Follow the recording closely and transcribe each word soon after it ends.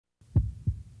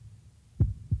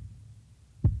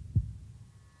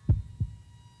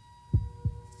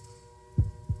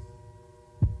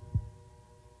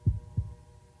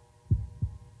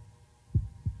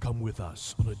Come with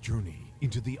us on a journey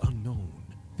into the unknown,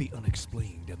 the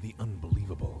unexplained, and the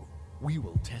unbelievable. We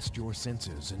will test your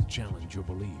senses and challenge your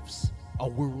beliefs. A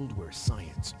world where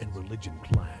science and religion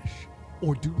clash.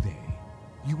 Or do they?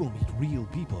 You will meet real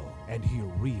people and hear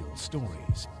real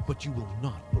stories, but you will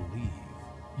not believe.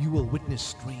 You will witness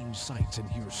strange sights and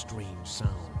hear strange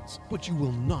sounds, but you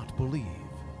will not believe.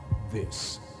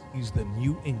 This is the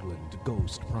New England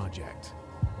Ghost Project.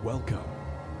 Welcome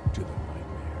to the nightmare.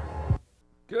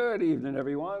 Good evening,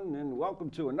 everyone, and welcome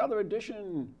to another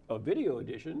edition, a video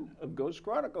edition of Ghost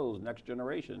Chronicles Next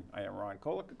Generation. I am Ron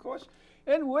Kolek, of course,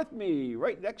 and with me,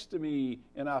 right next to me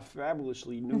in our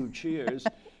fabulously new chairs,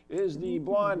 is the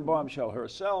blonde bombshell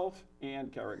herself, Anne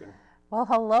Kerrigan. Well,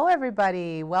 hello,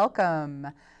 everybody. Welcome.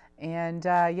 And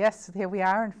yes, here we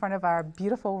are in front of our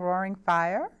beautiful roaring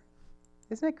fire.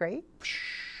 Isn't it great?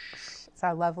 It's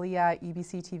our lovely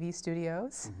EBC TV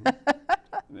studios.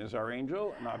 And there's our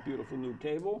angel and our beautiful new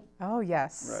table. Oh,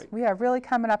 yes. Right. We are really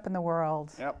coming up in the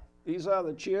world. Yep. These are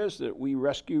the chairs that we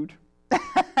rescued.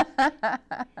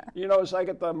 You notice I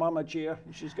got the mama chair,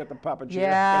 and she's got the papa chair.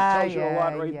 That tells you a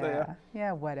lot right there.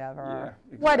 Yeah, whatever.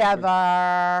 Yeah, exactly.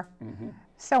 Whatever.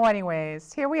 So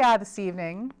anyways, here we are this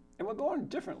evening. And we're going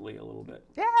differently a little bit.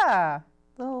 Yeah.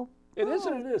 It is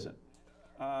and it isn't.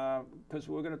 Because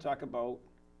we're going to talk about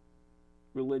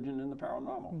religion and the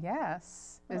paranormal.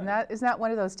 Yes. Right. Isn't that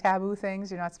one of those taboo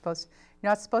things you're not supposed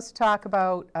to talk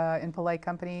about in polite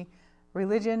company?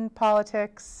 Religion,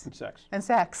 politics, and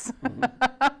sex.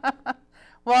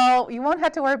 Well, you won't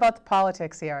have to worry about the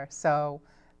politics here. So,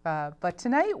 but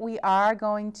tonight we are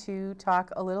going to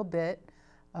talk a little bit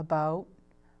about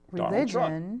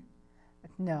religion.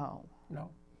 No.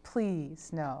 Please,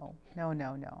 no.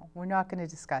 We're not going to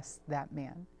discuss that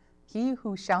man. He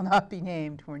who shall not be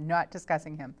named. We're not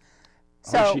discussing him.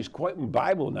 So she's quoting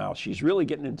Bible now. She's really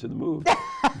getting into the mood.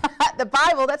 The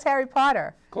Bible, that's Harry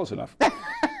Potter. Close enough.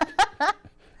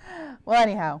 Well,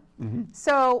 anyhow,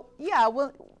 so yeah,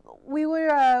 well, we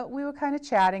were kind of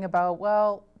chatting about,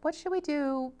 well, what should we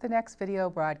do the next video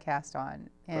broadcast on?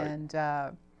 And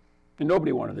and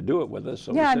nobody wanted to do it with us.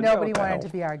 So yeah, we said, nobody wanted to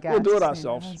be our guest. We'll do it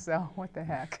ourselves. You know, so what the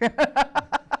heck?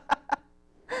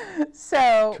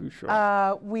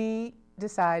 So we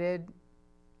decided,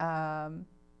 kind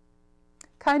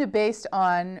of based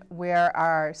on where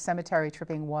our cemetery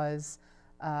tripping was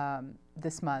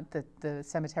this month, the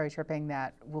cemetery tripping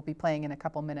that we'll be playing in a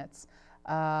couple minutes,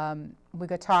 we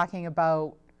got talking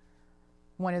about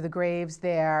one of the graves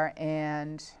there,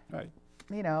 and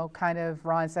you know, kind of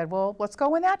Ron said, well, let's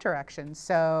go in that direction.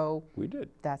 So we did.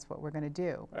 That's what we're going to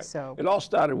do. Right. So it all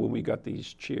started when we got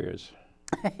these chairs.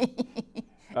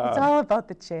 It's all about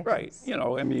the chairs. Right. You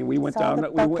know, I mean, we went down.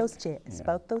 About those chairs. Yeah.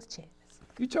 About those chairs.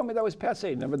 You told me that was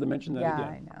passé. Never to mention that again. Yeah,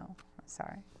 I know. I'm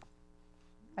sorry.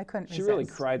 I couldn't resist. She really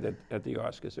cried at the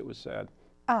Oscars. It was sad.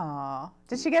 Aw.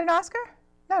 Did she get an Oscar?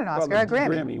 Not an Oscar, a Grammy.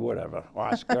 Grammy, whatever.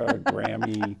 Oscar,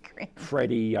 Grammy,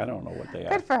 Freddie, I don't know what they are.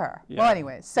 Good for her. Yeah. Well,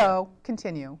 anyways, so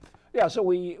continue. Yeah, so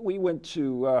we went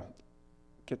to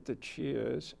get the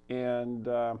chairs, and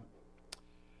of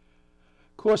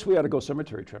course we had to go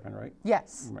cemetery tripping, right?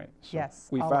 Yes. Right. So yes.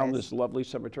 We always. found this lovely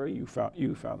cemetery. You found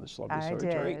this lovely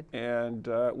cemetery, did. and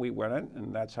we went in,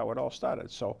 and that's how it all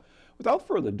started. So, without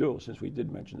further ado, since we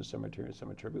did mention the cemetery and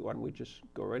cemetery, why don't we just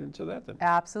go right into that then?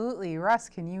 Absolutely. Russ,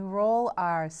 can you roll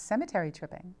our cemetery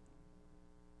tripping?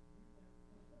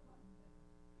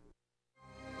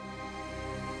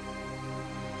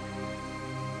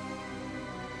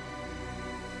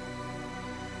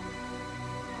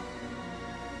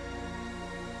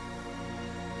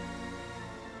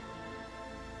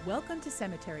 Welcome to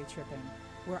Cemetery Tripping,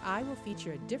 where I will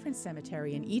feature a different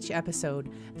cemetery in each episode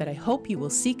that I hope you will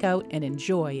seek out and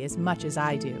enjoy as much as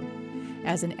I do.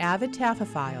 As an avid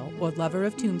taphophile or lover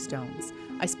of tombstones,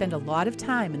 I spend a lot of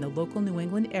time in the local New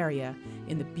England area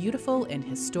in the beautiful and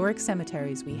historic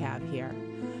cemeteries we have here.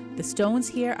 The stones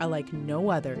here are like no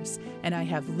others, and I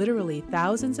have literally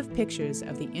thousands of pictures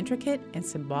of the intricate and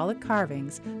symbolic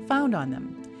carvings found on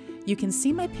them. You can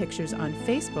see my pictures on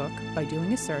Facebook by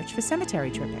doing a search for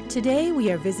Cemetery Tripping. Today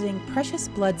we are visiting Precious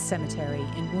Blood Cemetery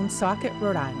in Woonsocket,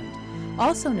 Rhode Island,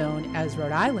 also known as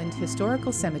Rhode Island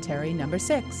Historical Cemetery No.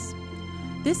 6.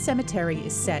 This cemetery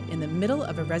is set in the middle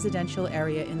of a residential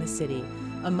area in the city,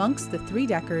 amongst the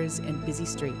three-deckers and busy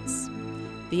streets.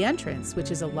 The entrance, which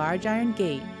is a large iron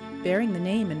gate bearing the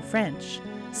name in French,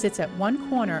 sits at one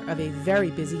corner of a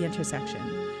very busy intersection.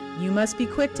 You must be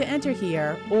quick to enter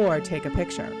here or take a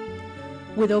picture.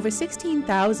 With over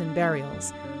 16,000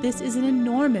 burials, this is an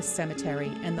enormous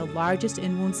cemetery and the largest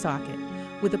in Woonsocket,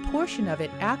 with a portion of it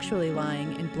actually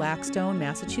lying in Blackstone,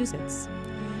 Massachusetts.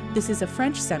 This is a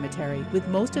French cemetery with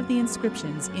most of the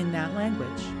inscriptions in that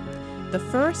language. The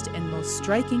first and most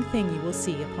striking thing you will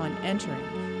see upon entering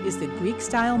is the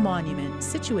Greek-style monument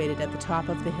situated at the top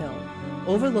of the hill,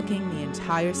 overlooking the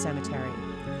entire cemetery.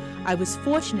 I was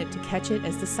fortunate to catch it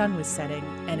as the sun was setting,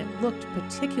 and it looked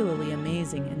particularly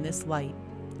amazing in this light.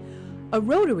 A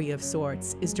rotary of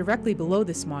sorts is directly below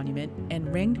this monument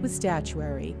and ringed with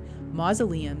statuary,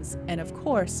 mausoleums, and of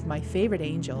course my favorite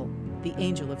angel, the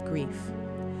Angel of Grief.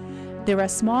 There are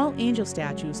small angel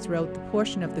statues throughout the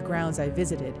portion of the grounds I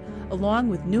visited, along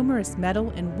with numerous metal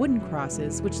and wooden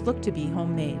crosses which look to be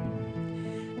homemade.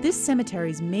 This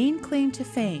cemetery's main claim to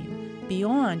fame,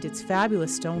 beyond its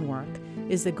fabulous stonework,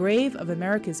 is the grave of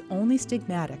America's only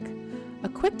stigmatic. A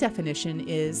quick definition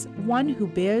is one who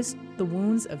bears the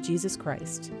wounds of Jesus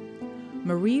Christ.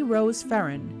 Marie Rose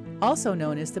Ferron, also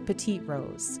known as the Petite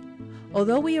Rose.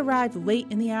 Although we arrived late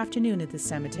in the afternoon at the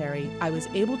cemetery, I was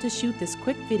able to shoot this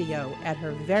quick video at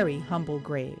her very humble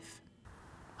grave.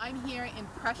 I'm here in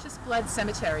Precious Blood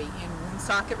Cemetery in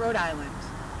Woonsocket, Rhode Island,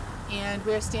 and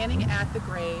we're standing at the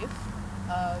grave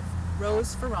of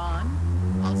Rose Ferron,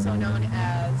 also known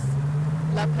as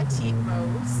La Petite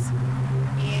Rose,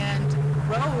 and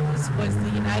Rose was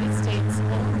the United States'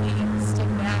 only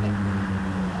stigmatic.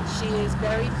 She is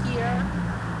buried here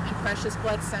in Precious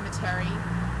Blood Cemetery,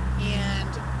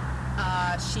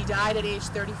 and she died at age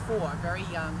 34, very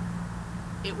young.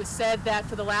 It was said that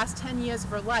for the last 10 years of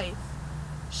her life,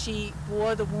 she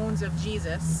bore the wounds of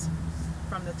Jesus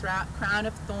from the crown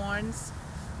of thorns,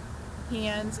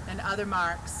 hands, and other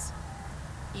marks,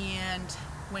 and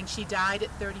when she died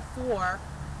at 34,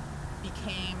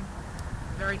 became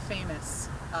very famous.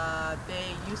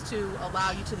 They used to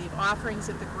allow you to leave offerings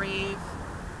at the grave,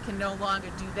 can no longer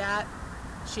do that.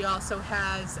 She also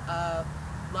has a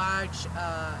large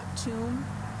tomb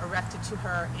erected to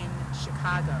her in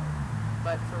Chicago.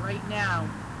 But for right now,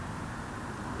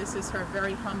 this is her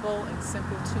very humble and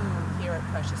simple tomb here at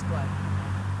Precious Blood.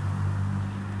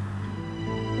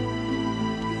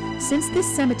 Since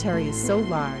this cemetery is so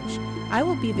large, I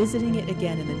will be visiting it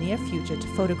again in the near future to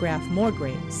photograph more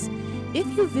graves. If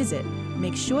you visit,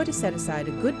 make sure to set aside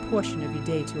a good portion of your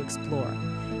day to explore.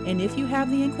 And if you have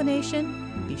the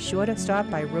inclination, be sure to stop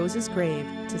by Rose's grave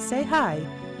to say hi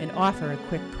and offer a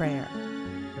quick prayer.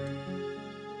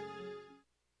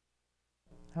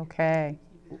 Okay.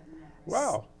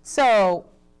 Wow. So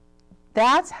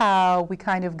that's how we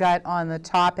kind of got on the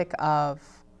topic of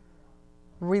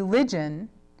religion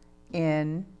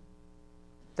in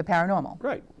the paranormal.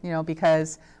 Right. You know,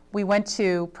 because we went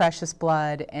to Precious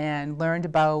Blood and learned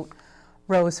about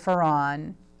Rose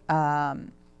Ferron,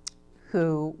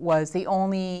 who was the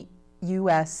only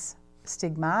U.S.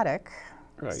 stigmatic,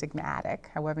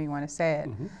 however you want to say it.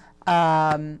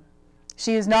 Mm-hmm.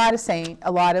 She is not a saint.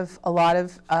 A lot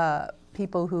of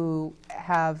people who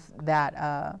have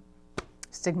that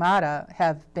stigmata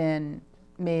have been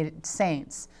made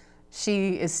saints.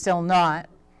 She is still not,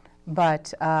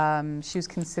 but she was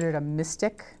considered a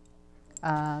mystic,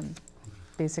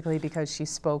 basically because she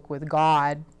spoke with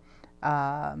God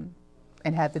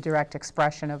and had the direct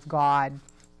expression of God,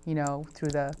 you know, through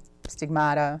the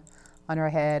stigmata on her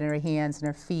head and her hands and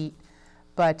her feet.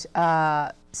 But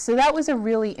so that was a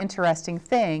really interesting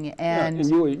thing. And,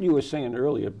 yeah, and you were saying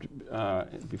earlier,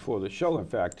 before the show, in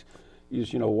fact,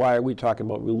 is, you know, why are we talking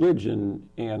about religion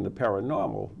and the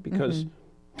paranormal? Because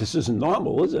this isn't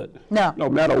normal, is it? No. No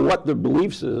matter what the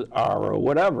beliefs are or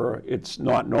whatever, it's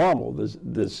not normal.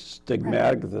 This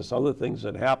stigmatic, this other things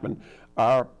that happen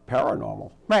are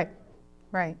paranormal. Right,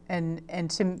 right. And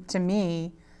to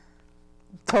me,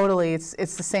 totally, it's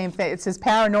the same thing. It's as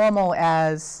paranormal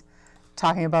as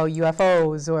talking about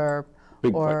UFOs or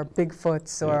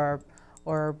Bigfoots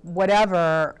or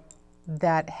whatever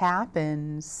that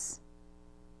happens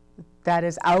that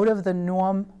is out of the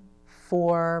norm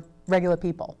for regular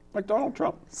people. Like Donald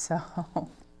Trump. So,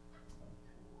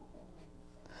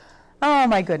 oh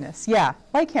my goodness, yeah,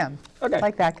 like him,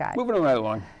 like that guy. Moving right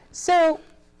along. So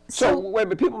wait,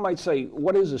 but people might say,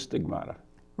 what is a stigmata?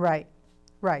 Right,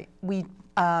 right. We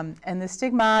and the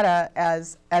stigmata,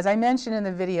 as I mentioned in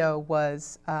the video,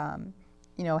 was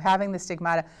you know, having the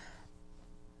stigmata.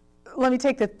 Let me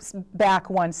take this back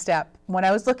one step. When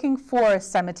I was looking for a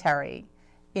cemetery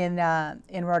in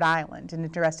Rhode Island, an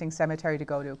interesting cemetery to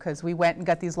go to, because we went and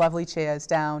got these lovely chairs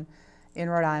down in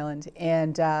Rhode Island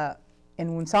and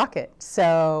in Woonsocket.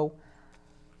 So,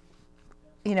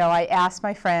 you know, I asked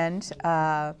my friend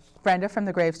Brenda from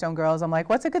the Gravestone Girls, I'm like,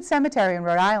 what's a good cemetery in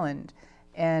Rhode Island?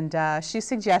 And she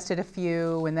suggested a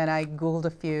few, and then I Googled a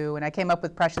few, and I came up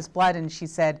with Precious Blood, and she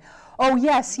said, oh,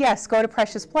 yes, go to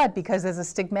Precious Blood because there's a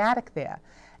stigmatic there.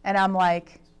 And I'm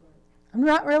like, I'm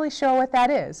not really sure what that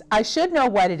is. I should know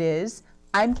what it is.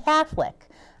 I'm Catholic.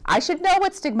 I should know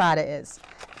what stigmata is.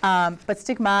 But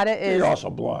stigmata is... You're also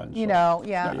blonde. You so know,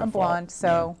 yeah, it's not I'm your fault. blonde,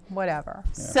 so whatever.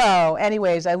 Yeah. So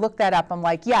anyways, I looked that up. I'm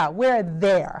like, yeah, we're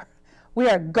there. We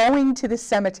are going to the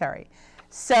cemetery.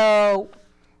 So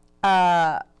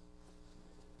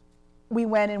we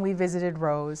went and we visited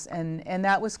Rose, and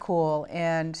that was cool.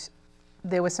 And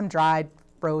there was some dried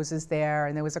roses there,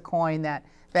 and there was a coin that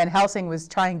Van Helsing was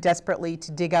trying desperately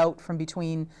to dig out from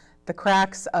between the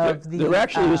cracks of the There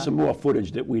actually is some more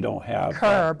footage that we don't have.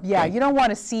 curb. Yeah, you don't want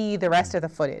to see the rest of the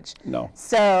footage. No.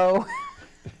 So,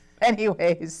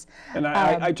 anyways. And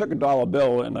I took a dollar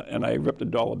bill and I ripped a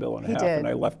dollar bill in half, did. and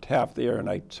I left half there, and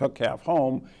I took half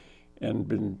home, and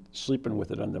been sleeping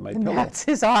with it under my pillow. That's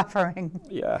his offering.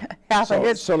 Yeah. So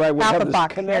that I would half have a this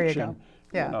buck. There you connection. go.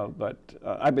 Yeah. You know, but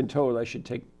I've been told I should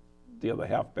take the other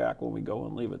half back when we go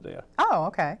and leave it there. Oh,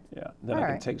 okay. Yeah. Then All I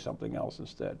can right. take something else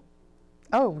instead.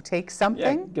 Oh, take Yeah,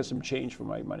 something? get some change for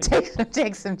my money.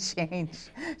 Take some change.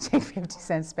 Take 50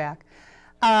 cents back.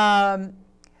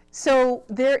 So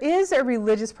there is a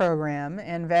religious program,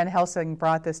 and Van Helsing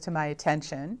brought this to my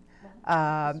attention,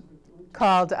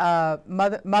 called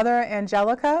Mother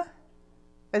Angelica.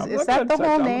 Is that the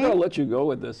whole name? I'm going to let you go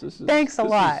with this. Thanks a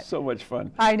lot. This is so much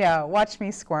fun. I know. Watch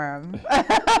me squirm.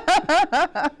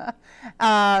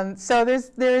 So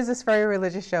there is this very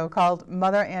religious show called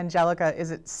Mother Angelica.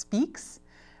 Is it Speaks?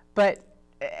 But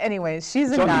anyways,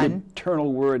 she's It's a on nun. the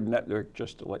Eternal Word Network,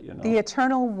 just to let you know. The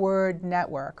Eternal Word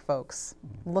Network, folks.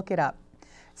 Look it up.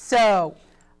 So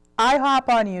I hop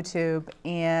on YouTube,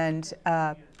 and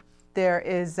there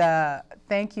is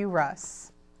thank you,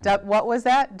 Russ. What was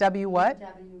that? W what?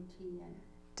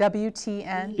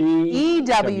 WTN.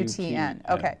 EWTN.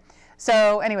 Okay.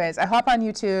 So anyways, I hop on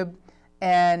YouTube,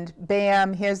 and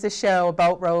bam, here's the show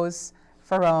about Rose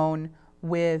Ferrone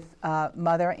with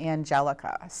Mother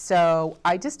Angelica. So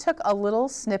I just took a little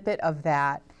snippet of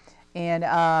that, and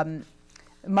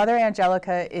Mother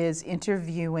Angelica is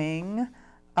interviewing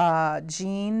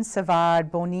Jean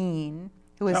Savard-Bonin,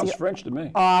 who is Sounds the French to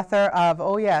me. author of,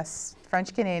 oh yes,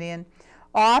 French-Canadian,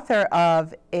 author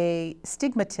of A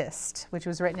Stigmatist, which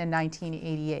was written in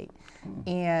 1988.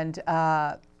 And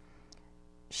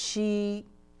she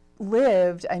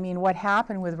lived, I mean, what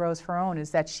happened with Rose Ferrone is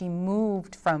that she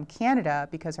moved from Canada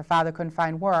because her father couldn't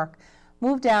find work,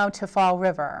 moved down to Fall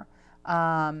River,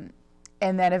 and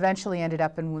then eventually ended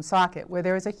up in Woonsocket, where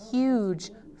there is a huge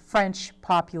French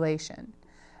population.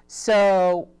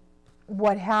 So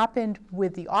what happened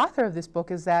with the author of this book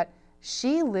is that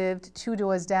she lived 2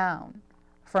 doors down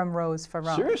from Rose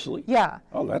Ferrone. Seriously? Yeah.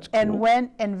 Oh, that's cool. And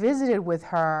went and visited with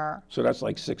her. So that's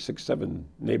like 667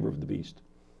 Neighbor of the Beast.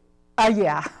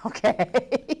 Yeah, okay.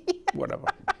 Whatever.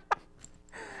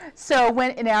 So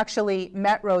went and actually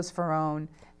met Rose Ferrone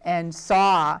and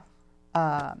saw,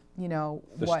 you know,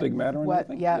 The stigmata and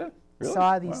everything? Yeah, Yeah, really?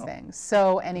 saw these Wow. things.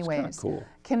 So anyways, cool.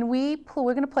 Can we're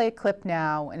going to play a clip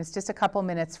now, and it's just a couple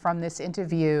minutes from this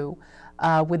interview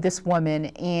with this woman,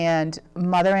 and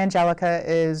Mother Angelica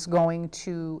is going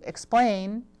to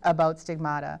explain about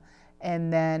stigmata,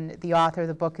 and then the author of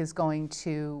the book is going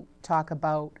to talk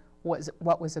about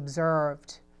what was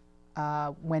observed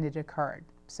when it occurred.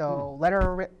 So let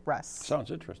her rip, Russ.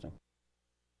 Sounds interesting.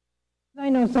 I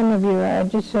know some of you are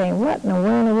just saying, what in the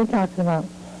world are we talking about?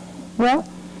 Well,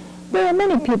 there are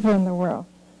many people in the world.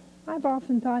 I've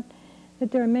often thought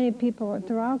that there are many people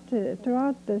throughout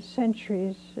the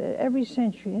centuries. Every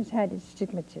century has had its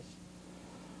stigmatists.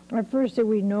 Our first that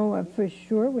we know of for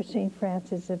sure was St.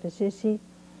 Francis of Assisi,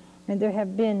 and there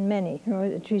have been many. You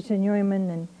know, Teresa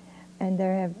Neumann, and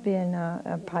there have been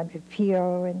Padre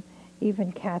Pio, and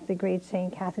even the great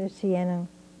St. Catherine of Siena,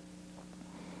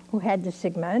 who had the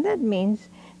stigmata. And that means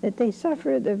that they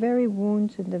suffered the very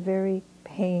wounds and the very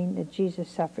pain that Jesus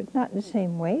suffered. Not in the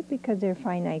same way, because they're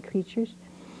finite creatures.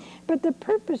 But the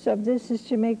purpose of this is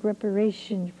to make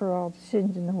reparation for all the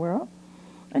sins in the world,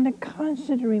 and a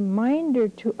constant reminder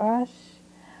to us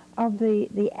of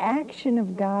the action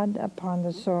of God upon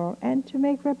the soul, and to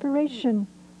make reparation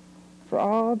for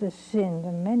all the sins,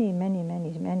 and many, many,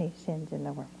 many, many sins in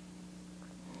the world.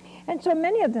 And so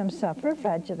many of them suffer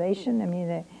flagellation. I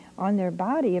mean, on their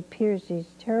body appears these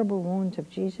terrible wounds of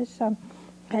Jesus. Some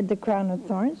had the crown of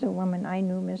thorns. A woman I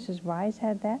knew, Mrs. Wise,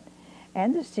 had that,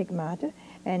 and the stigmata.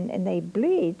 And they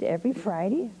bleed every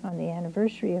Friday on the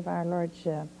anniversary of our Lord's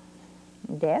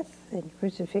death and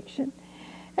crucifixion.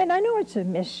 And I know it's a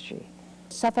mystery.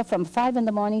 Suffer from 5 in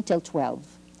the morning till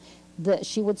 12.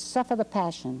 She would suffer the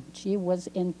passion. She was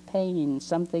in pain,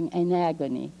 something in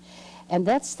agony. And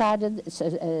that started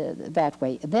that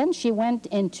way. Then she went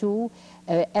into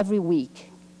every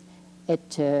week.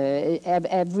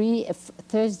 Every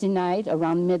Thursday night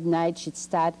around midnight,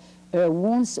 her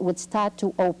wounds would start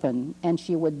to open, and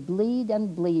she would bleed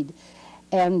and bleed.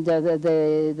 And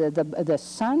the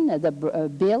son,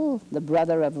 Bill, the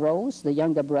brother of Rose, the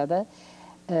younger brother,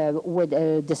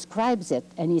 describes it,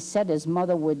 and he said his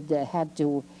mother would have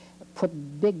to put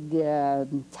big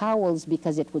towels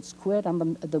because it would squirt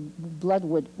on the blood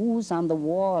would ooze on the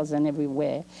walls and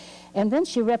everywhere. And then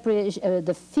she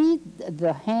the feet,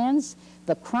 the hands,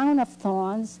 the crown of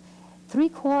thorns,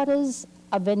 3/4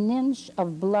 of an inch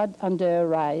of blood under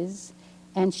her eyes,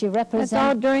 and she represented. That's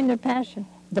all during the Passion.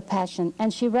 The Passion,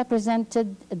 and she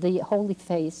represented the holy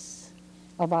face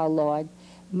of our Lord.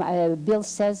 Bill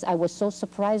says, I was so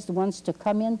surprised once to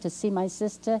come in to see my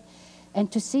sister and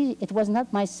to see it was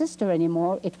not my sister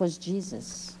anymore, it was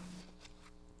Jesus.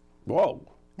 Whoa.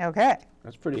 Okay.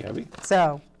 That's pretty heavy.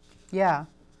 So, yeah.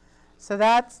 So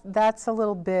that's a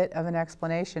little bit of an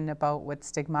explanation about what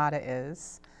stigmata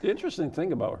is. The interesting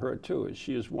thing about her, too, is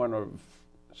she is one of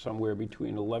somewhere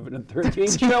between 11 and 13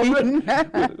 children.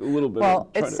 A little bit. Well,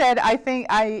 it said, I think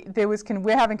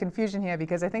we're having confusion here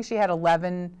because I think she had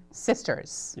 11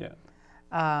 sisters. Yeah.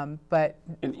 But.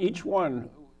 And each one,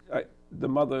 the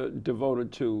mother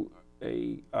devoted to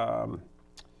a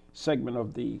segment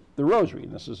of the rosary.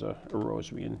 And this is a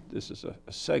rosary, and this is a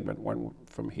segment, one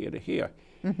from here to here.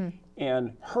 Mm-hmm.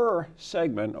 And her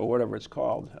segment, or whatever it's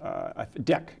called,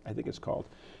 deck, I think it's called,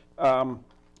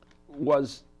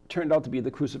 turned out to be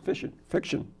the crucifixion.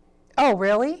 Oh,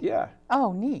 really? Yeah.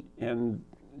 Oh, neat. And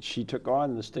she took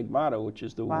on the stigmata, which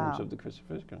is the wounds of the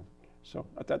crucifixion. So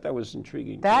I thought that was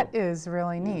intriguing. That is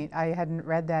really neat. I hadn't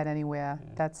read that anywhere.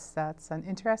 Yeah. That's an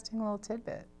interesting little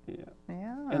tidbit. Yeah.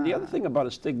 Yeah. And the other thing about a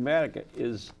stigmatic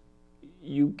is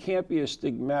you can't be a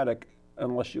stigmatic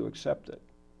unless you accept it.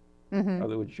 Mm-hmm. In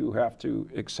other words, you have to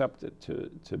accept it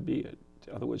to be it.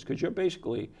 In other words, because you're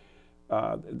basically,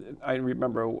 I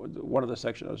remember one of the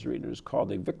sections I was reading was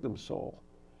called a victim soul.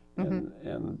 Mm-hmm.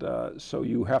 And so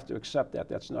you have to accept that.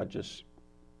 That's not just,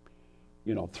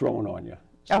 thrown on you.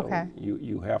 So okay.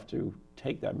 You have to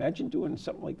take that. Imagine doing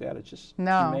something like that. It's just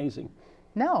amazing.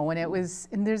 No,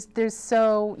 and there's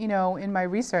so, in my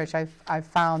research, I've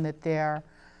found that there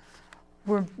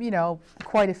were,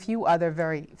 quite a few other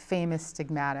very famous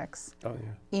stigmatics. Oh,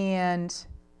 yeah.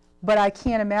 But I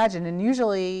can't imagine, and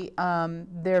usually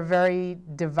they're very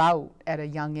devout at a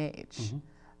young age.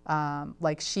 Mm-hmm.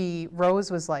 Like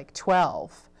Rose was like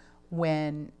 12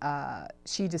 when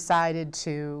she decided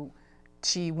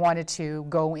she wanted to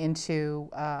go into,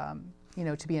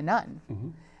 to be a nun. Mm-hmm.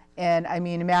 And I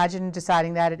mean, imagine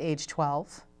deciding that at age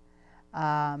 12.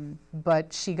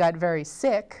 But she got very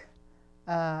sick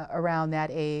around that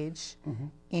age.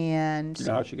 Mm-hmm. And do you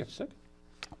know how she got sick?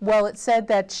 Well, it said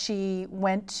that she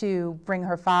went to bring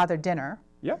her father dinner.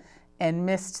 Yep. And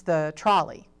missed the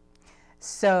trolley.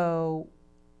 So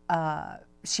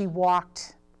she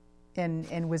walked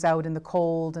and was out in the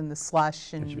cold and the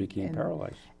slush. And she became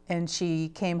paralyzed. And she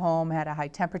came home, had a high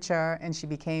temperature, and she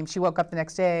woke up the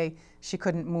next day, she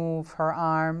couldn't move her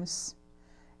arms,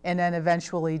 and then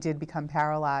eventually did become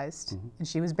paralyzed. Mm-hmm. And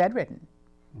she was bedridden.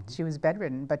 Mm-hmm. She was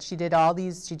bedridden, but she did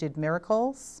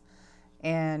miracles,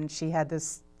 and she had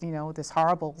this, this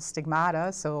horrible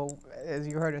stigmata. So as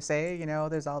you heard her say,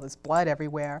 there's all this blood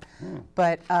everywhere.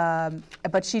 Mm.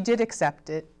 But she did accept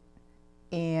it,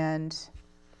 and,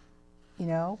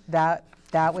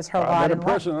 that was her lot in life. A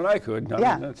better person than I could.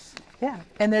 Yeah. Yeah.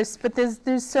 And there's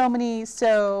so many.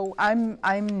 So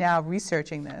I'm now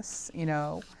researching this.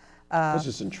 This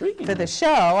is intriguing for the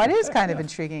show. It is kind of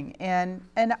intriguing, and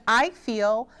I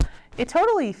feel it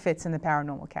totally fits in the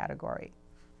paranormal category.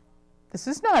 This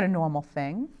is not a normal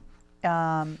thing.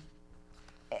 And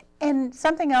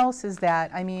something else is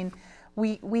that, I mean,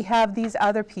 we have these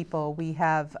other people. We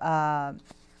have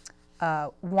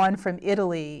one from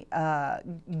Italy,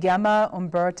 Gemma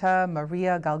Umberta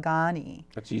Maria Galgani.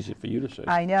 That's easy for you to say.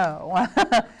 I know.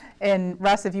 And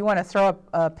Russ, if you want to throw up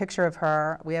a picture of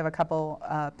her, we have a couple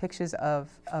pictures of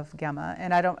Gemma.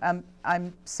 And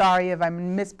I'm sorry if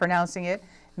I'm mispronouncing it.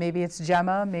 Maybe it's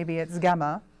Gemma, maybe it's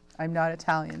Gemma. I'm not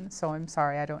Italian, so I'm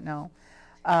sorry, I don't know.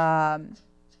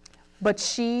 But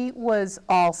she was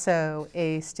also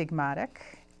a stigmatic,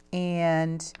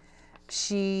 and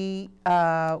she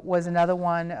was another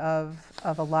one of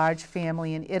a large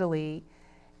family in Italy,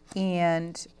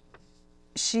 and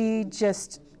she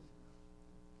just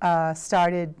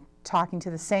started talking to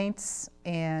the saints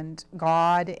and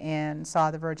God and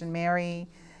saw the Virgin Mary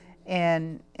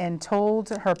and told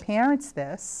her parents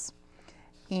this,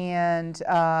 and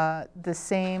the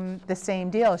same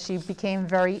deal. She became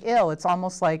very ill. It's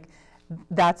almost like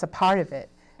that's a part of it.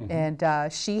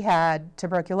 and she had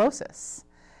tuberculosis.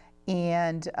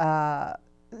 And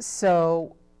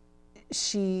so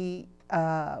she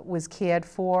was cared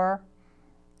for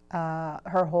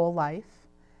her whole life,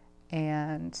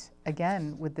 and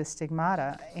again with the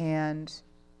stigmata, and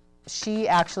she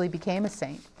actually became a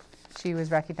saint. She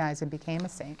was recognized and became a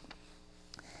saint.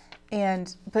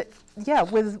 And but yeah,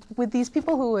 with these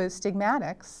people who are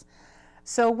stigmatics,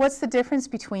 so what's the difference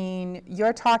between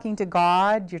you're talking to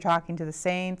God, you're talking to the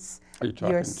saints,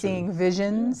 you're seeing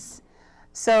visions? Yeah.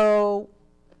 So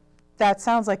that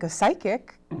sounds like a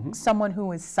psychic, someone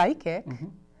who is psychic.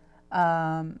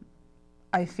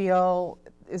 I feel,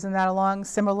 isn't that along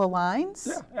similar lines?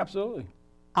 Yeah, absolutely.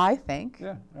 I think.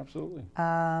 Yeah, absolutely.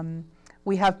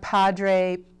 We have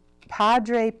Padre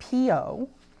Pio,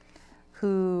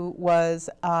 who was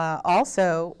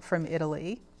also from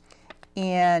Italy,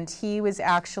 and he was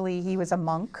a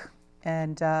monk,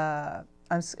 and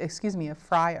excuse me, a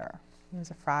friar. He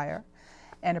was a friar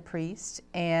and a priest,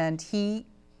 and he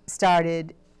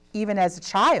started, even as a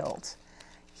child,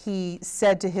 he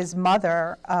said to his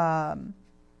mother,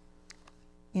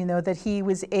 that he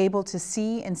was able to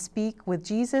see and speak with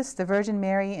Jesus, the Virgin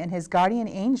Mary, and his guardian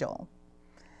angel.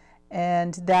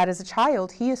 And that as a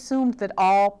child, he assumed that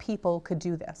all people could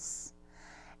do this.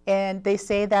 And they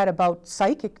say that about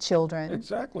psychic children.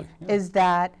 Exactly. Yeah. Is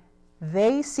that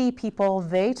they see people,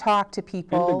 they talk to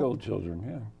people. Indigo children,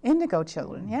 yeah. Indigo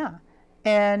children, yeah.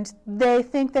 And they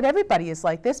think that everybody is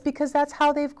like this because that's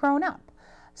how they've grown up.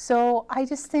 So I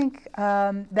just think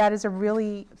that is a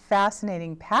really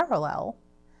fascinating parallel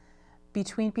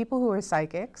between people who are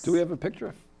psychics. Do we have a picture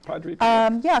of Padre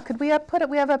Pio? Yeah, could we have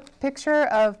we have a picture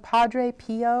of Padre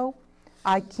Pio.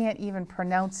 I can't even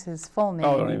pronounce his full name.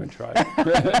 Oh, don't even try.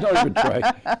 Don't even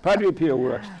try. Padre Pio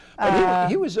works. But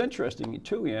he was interesting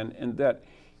too, Ann, in that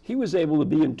he was able to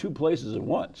be in two places at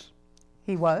once.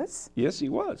 He was? Yes, he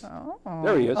was. Oh.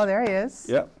 There he is. Oh, there he is.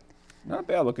 Yep. Not a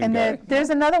bad looking guy. And then there's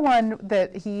another one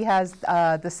that he has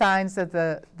the signs of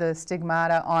the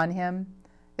stigmata on him.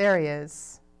 There he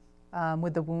is.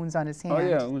 With the wounds on his hand. Oh,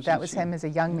 yeah, that was him as a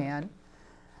young man.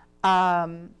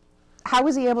 How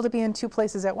was he able to be in two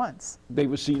places at once? They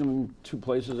were seeing him in two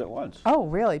places at once. Oh,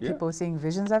 really? Yeah. People were seeing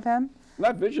visions of him?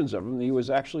 Not visions of him. He was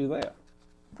actually there.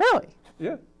 Really?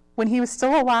 Yeah. When he was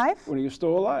still alive? When he was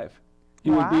still alive.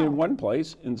 He would be in one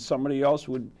place, and somebody else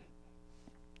would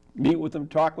meet with him,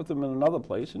 talk with him in another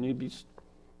place, and he'd be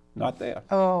not there.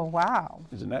 Oh, wow.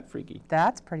 Isn't that freaky?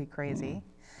 That's pretty crazy.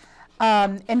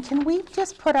 And can we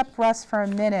just put up, Russ, for a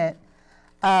minute,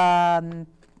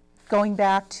 going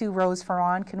back to Rose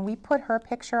Ferron, can we put her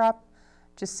picture up?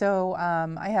 Just so,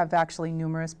 I have actually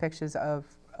numerous pictures of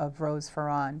Rose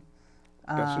Ferron.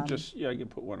 Yeah, so just, yeah, I can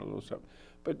put one of those up.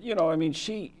 But, I mean,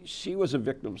 she was a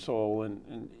victim soul,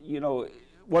 and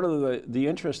one of the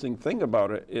interesting thing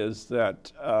about it is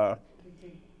that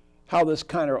how this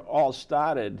kind of all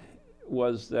started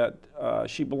was that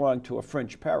she belonged to a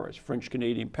French parish,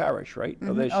 French-Canadian parish, right?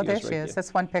 Oh, there she oh, is. there right she is. there.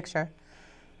 That's one picture.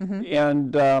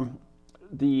 And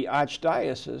the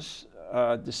archdiocese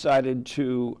decided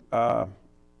to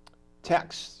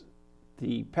tax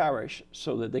the parish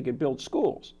so that they could build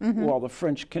schools. While the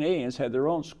French Canadians had their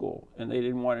own school, and they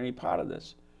didn't want any part of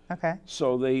this. Okay.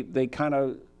 So they kind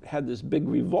of had this big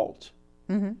revolt.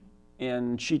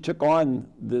 And she took on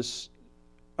this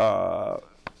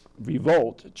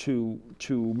revolt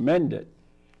to mend it.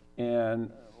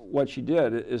 And what she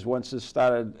did is, once this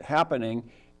started happening,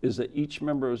 is that each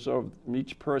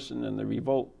person in the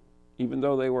revolt, even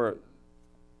though they were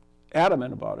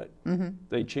adamant about it,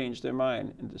 they changed their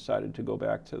mind and decided to go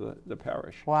back to the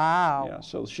parish. Wow. Yeah,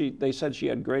 so they said she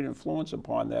had great influence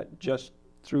upon that just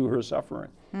through her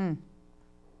suffering.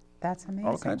 That's amazing.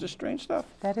 All kinds of strange stuff.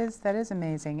 That is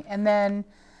amazing. And then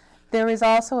there is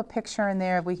also a picture in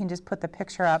there, if we can just put the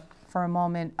picture up for a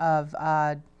moment, of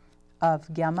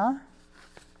Gemma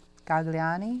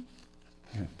Gagliani.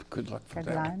 Yeah, good luck for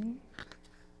Gagliani?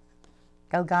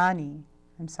 Galgani,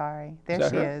 I'm sorry. There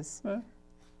she is. Yeah.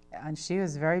 And she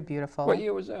was very beautiful. What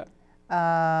year was that?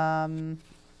 I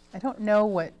don't know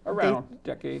what. Around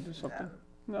decade or something?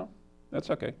 No, that's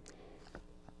okay.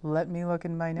 Let me look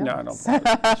in my notes. No, I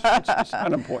don't. It's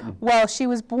unimportant. Well, she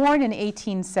was born in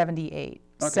 1878.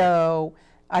 Okay. So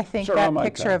I think So that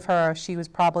picture of her, she was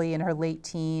probably in her late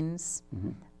teens,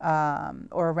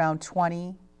 or around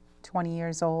 20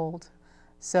 years old.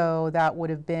 So that would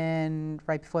have been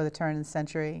right before the turn of the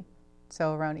century,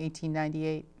 so around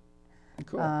 1898.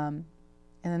 Cool. And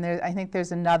then I think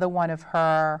there's another one of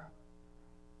her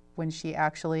when she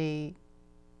actually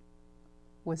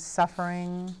was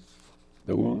suffering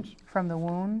The wounds? from the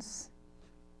wounds.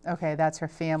 Okay, that's her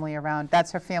family around.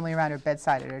 That's her family around her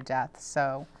bedside at her death.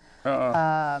 So,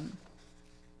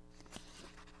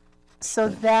 so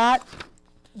that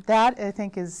I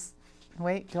think is.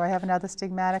 Wait, do I have another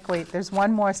stigmatic? Wait, there's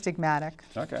one more stigmatic.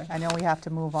 Okay. I know we have to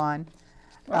move on.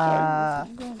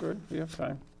 Okay, going good. We have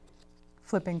time.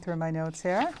 Flipping through my notes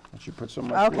here. She put so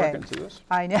much work into this.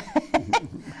 I know.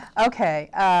 Okay,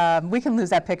 we can lose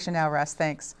that picture now, Russ.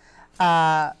 Thanks.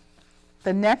 The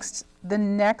next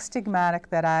stigmatic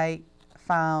that I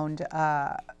found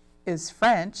is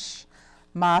French,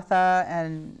 Martha,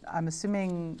 and I'm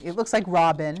assuming it looks like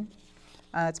Robin.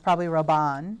 It's probably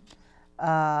Robin.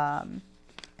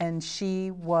 And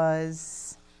she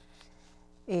was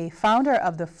a founder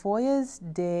of the Foyers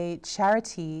de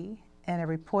Charité and a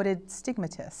reported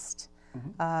stigmatist.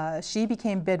 She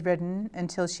became bedridden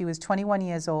until she was 21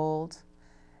 years old,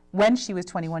 when she was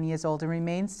 21 years old, and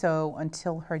remained so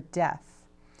until her death.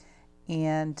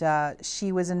 And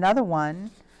she was another one.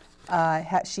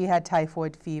 She had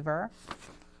typhoid fever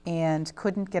and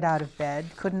couldn't get out of bed,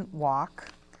 couldn't walk,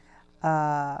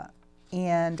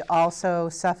 and also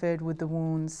suffered with the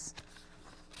wounds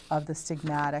of the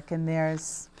stigmatic. And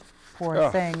there's, poor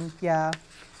thing, yeah,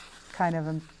 kind of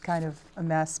a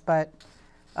mess, but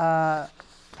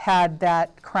had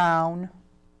that crown,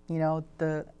 you know,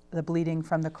 the bleeding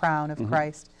from the crown of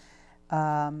Christ,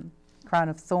 crown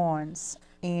of thorns.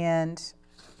 And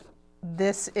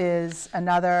this is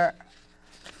another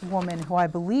woman who I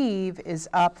believe is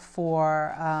up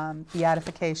for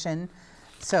beatification.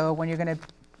 So when you're going to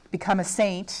become a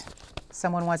saint,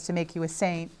 someone wants to make you a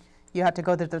saint, you have to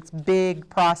go through this big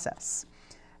process.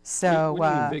 So what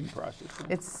do you mean big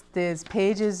process? There's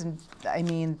pages, and I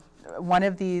mean, one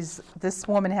of these, this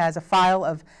woman has a file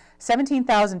of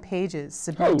 17,000 pages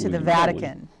submitted to the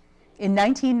Vatican in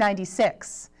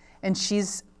 1996, and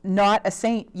she's not a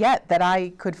saint yet that I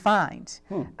could find.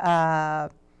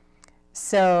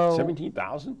 So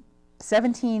 17,000?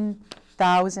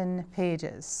 17,000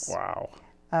 pages. Wow.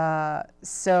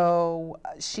 So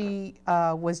she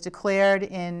was declared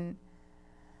in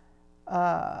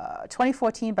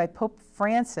 2014 by Pope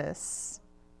Francis,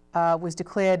 was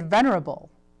declared venerable,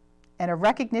 and a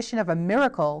recognition of a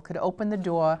miracle could open the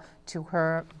door to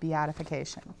her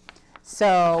beatification.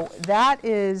 So that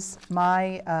is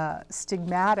my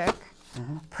stigmatic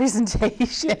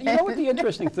presentation. You know what the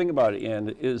interesting thing about it,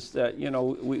 Anne, is that, you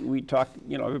know, we talk,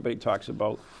 you know, everybody talks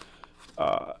about,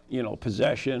 you know,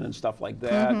 possession and stuff like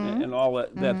that, and all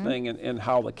that thing, and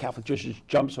how the Catholic Church just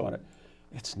jumps on it.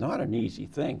 It's not an easy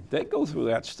thing. They go through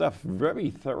that stuff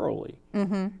very thoroughly.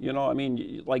 You know, I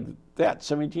mean, like that,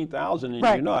 17,000, and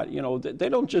you're not, you know, they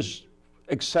don't just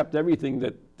accept everything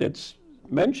that's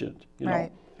mentioned, you know.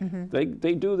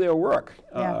 They do their work,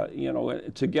 you know,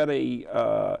 to get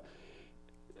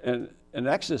an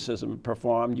exorcism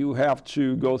performed, you have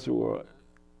to go through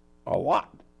a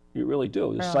lot. You really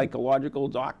do. The psychological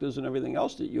doctors and everything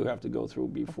else that you have to go through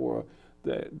before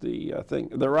the thing.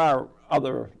 There are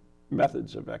other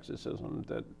methods of exorcism,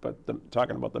 but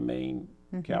talking about the main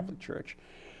Catholic Church.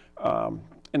 And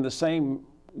the same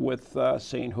with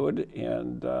sainthood,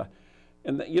 and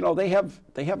you know, they have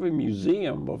a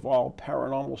museum of all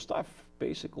paranormal stuff,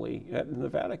 basically, in the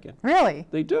Vatican. Really?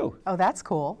 They do. Oh, that's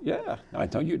cool. Yeah, I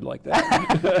know you'd like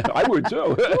that. I would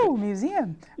too. Ooh,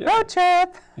 museum. Road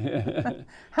trip.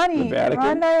 Honey,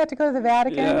 Ron and I have to go to the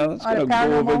Vatican on a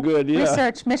paranormal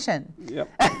research mission. Yep.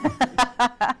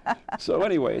 So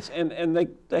anyways, and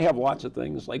they have lots of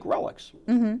things like relics.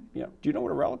 Yeah. Do you know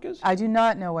what a relic is? I do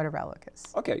not know what a relic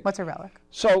is. Okay. What's a relic?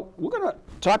 So we're going to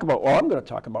talk about, or I'm going to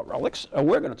talk about relics.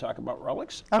 We're going to talk about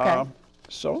relics. Okay.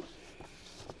 So,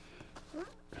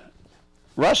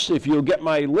 Russ, if you'll get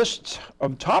my list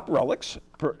of top relics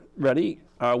ready,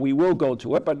 we will go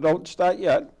to it, but don't start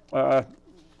yet. So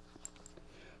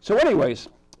anyways,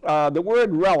 the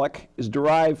word relic is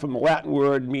derived from the Latin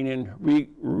word meaning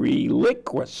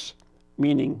reliquis,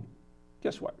 meaning,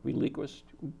 guess what? Reliquis,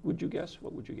 would you guess?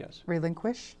 What would you guess?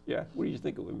 Relinquish? Yeah, what do you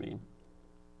think it would mean?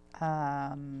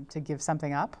 To give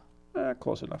something up?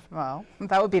 Close enough. Well,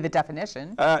 that would be the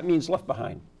definition. It means left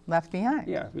behind. Left behind?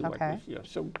 Yeah, okay. Yeah.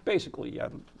 So basically, yeah,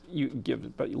 you give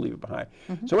it, but you leave it behind.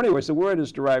 So anyways, the word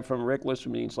is derived from reliquis, which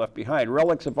means left behind.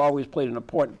 Relics have always played an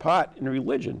important part in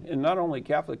religion, and not only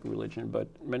Catholic religion, but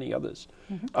many others.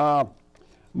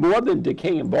 More than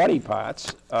decaying body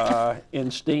parts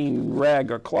in stained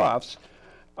rag or cloths,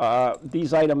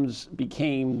 these items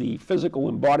became the physical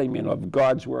embodiment of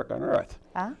God's work on earth.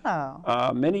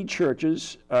 Oh. Many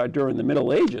churches during the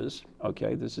Middle Ages,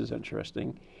 okay, this is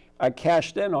interesting,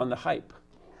 cashed in on the hype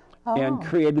and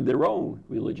created their own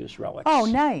religious relics. Oh,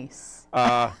 nice.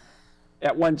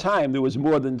 at one time there was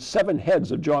more than 7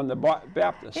 heads of John the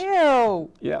Baptist. Ew.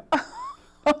 Yeah.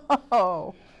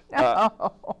 Oh,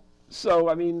 no. So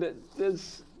I mean,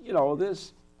 there's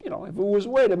if it was a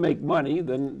way to make money,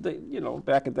 then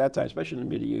back at that time, especially in the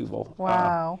medieval.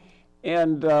 Wow.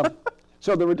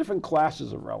 So there were different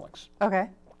classes of relics. Okay.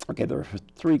 Okay, there are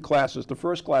 3 classes. The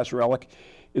first class relic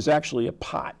is actually a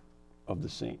pot of the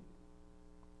saint.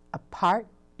 A part?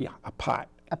 Yeah, a pot.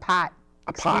 A pot.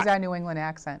 A Excuse pot. our New England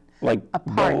accent. Like A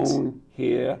part. bone,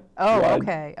 hair, Oh, blood.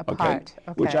 okay, a part.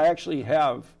 Which Okay. I actually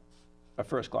have a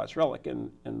first-class relic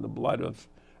in the blood of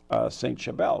Saint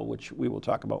Chabel, which we will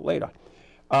talk about later.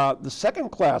 The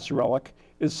second-class relic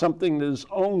is something that is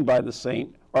owned by the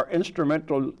saint or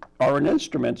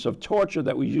instruments of torture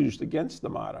that was used against the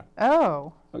martyr.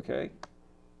 Oh. Okay.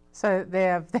 So they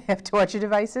have torture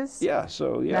devices? Yeah.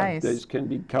 So yeah, Nice. these can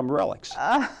become relics.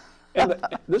 And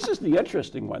this is the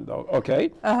interesting one, though.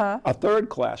 Okay. A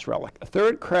third-class relic. A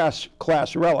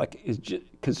third-class relic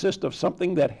consists of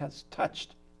something that has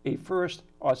touched a first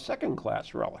or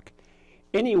second-class relic.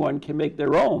 Anyone can make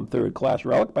their own third-class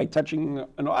relic by touching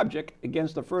an object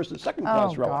against a first and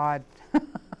second-class relic. God.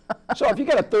 So if you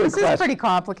got a third-class, This is pretty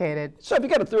complicated. So if you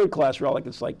got a third-class relic,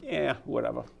 it's like,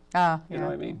 whatever. Yeah. You know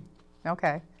what I mean?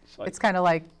 Okay. like- It's kind of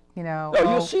like, No,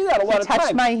 you'll see that a lot of touched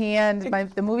times. my hand.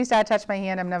 The movie star touched my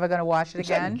hand. I'm never going to wash it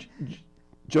Exactly. again.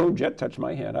 Joan Jett touched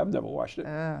my hand. I've never washed it.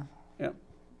 Ugh, Yeah,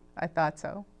 I thought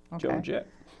so. Okay. Joan Jett.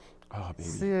 Oh, baby.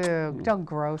 Ew, don't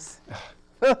gross.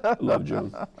 Love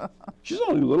Joan. She's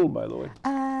only little, by the way.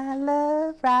 I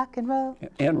love rock and roll.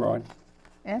 And Ron.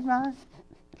 And Ron.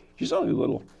 She's only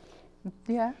little.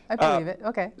 Yeah, I believe it.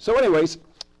 Okay. So anyways,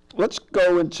 let's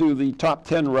go into the top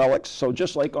 10 relics. So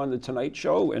just like on the Tonight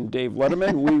Show and Dave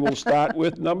Letterman, we will start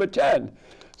with number 10.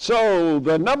 So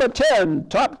the number 10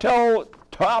 top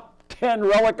 10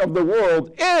 relic of the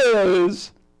world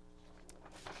is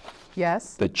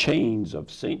Yes. the chains of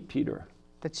St. Peter.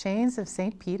 The chains of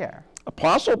St. Peter.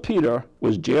 Apostle Peter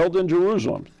was jailed in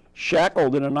Jerusalem,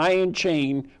 shackled in an iron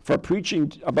chain for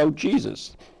preaching about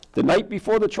Jesus. The night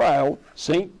before the trial,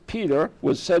 St. Peter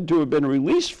was said to have been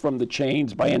released from the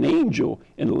chains by an angel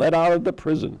and let out of the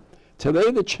prison.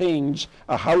 Today, the chains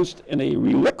are housed in a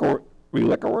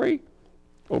reliquary?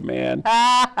 Oh, man.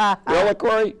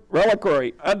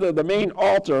 Reliquary under the main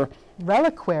altar.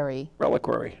 Reliquary.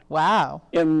 Wow.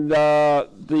 In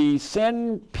the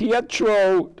San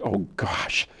Pietro, oh,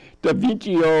 gosh, da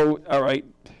Vecchio, all right.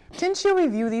 Didn't you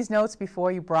review these notes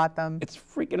before you brought them? It's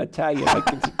freaking Italian. I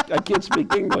can't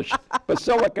speak English.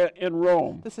 Basilica in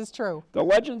Rome. This is true. The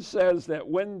legend says that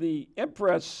when the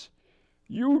Empress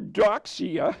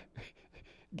Eudoxia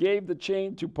gave the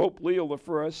chain to Pope Leo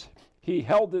I, he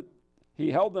held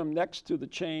them next to the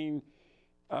chain.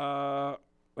 Wait a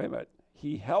minute.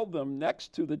 He held them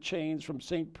next to the chains from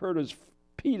St.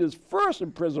 Peter's first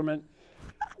imprisonment.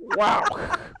 Wow.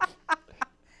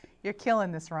 You're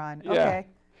killing this, Ron. Yeah. Okay.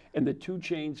 And the 2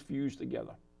 chains fused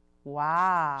together.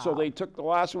 Wow. So they took the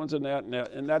last ones in that,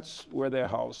 and that's where they're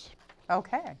housed.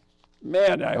 Okay.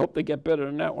 Man, I hope they get better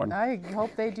than that one. I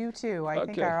hope they do too. I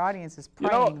think Okay. our audience is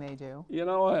praying they do. You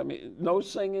know, I mean, no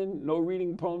singing, no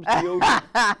reading poems to you.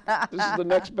 This is the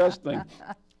next best thing.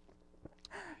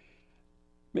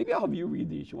 Maybe I'll have you read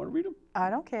these. You want to read them? I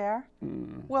don't care.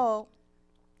 Well,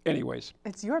 Anyways.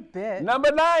 it's your bit.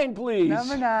 Number 9, please.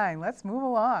 Number 9. Let's move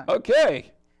along.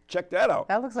 Okay. Check that out.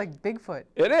 That looks like Bigfoot.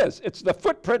 It is. It's the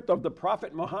footprint of the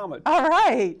Prophet Muhammad. All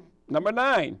right. Number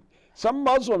 9. Some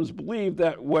Muslims believe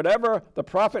that whatever the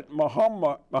Prophet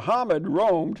Muhammad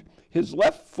roamed, his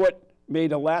left foot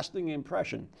made a lasting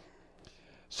impression.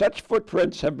 Such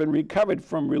footprints have been recovered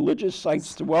from religious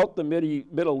sites throughout the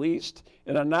Middle East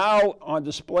and are now on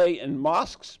display in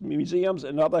mosques, museums,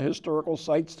 and other historical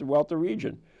sites throughout the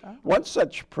region. One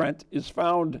such print is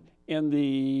found in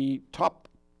the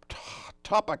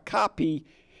Topkapi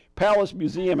Palace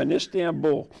Museum in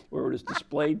Istanbul, where it is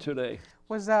displayed today.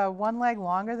 Was one leg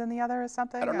longer than the other or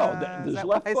something? I don't know. Is His that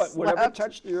left why foot, whatever slept?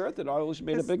 touched the earth, it always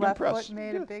made a His big left impress. foot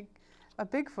made a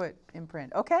Bigfoot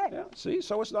imprint. Okay. Yeah, see,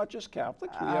 so it's not just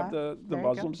Catholics. We have the there you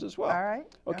go. Muslims as well. All right.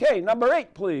 Okay, number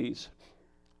 8, please.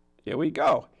 Here we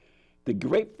go. The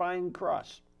Grapevine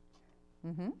Cross.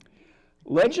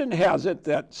 Legend has it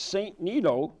that Saint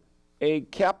Nino, a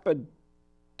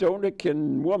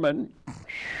Cappadocian woman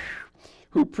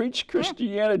who preached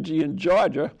Christianity in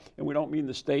Georgia, and we don't mean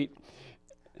the state,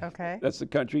 Okay. that's the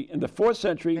country, in the 4th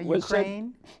century was said...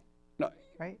 Ukraine, No,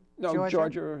 right? no,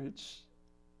 Georgia, it's...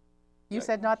 You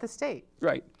said not the state.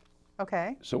 Right.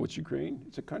 Okay. So it's Ukraine.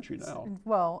 It's a country now.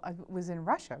 Well, it was in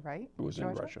Russia, right? It was in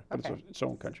Georgia? Russia, but Okay. it's its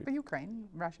own country. But Ukraine,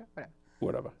 Russia, whatever.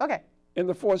 Whatever. Okay. In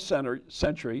the 4th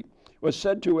century was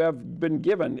said to have been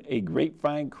given a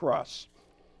grapevine cross.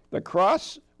 The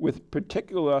cross, with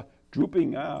particular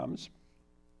drooping arms,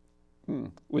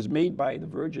 was made by the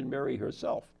Virgin Mary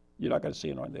herself. You're not going to see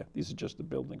it on there. These are just the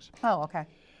buildings. Oh, okay.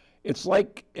 It's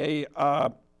like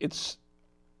its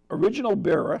original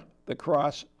bearer, the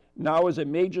cross, now is a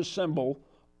major symbol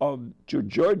of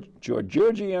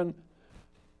Georgian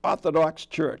Orthodox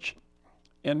Church,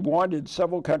 and wandered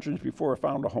several countries before it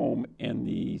found a home in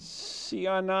the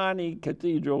Sionani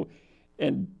Cathedral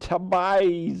in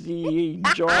Tabaisi,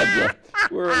 Georgia,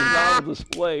 where it is now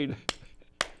displayed.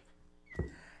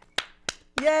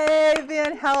 Yay,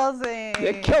 Van Helsing.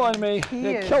 They're killing me.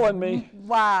 They're killing me.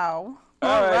 Wow.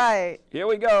 All All right. Here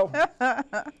we go.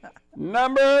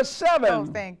 Number 7 Oh,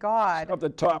 thank God. of the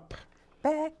top.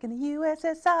 Back in the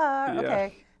USSR. Yeah,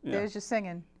 Okay, yeah. there's your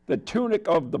singing. The tunic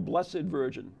of the Blessed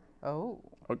Virgin. Oh.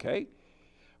 Okay.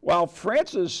 While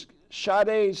Francis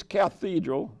Chade's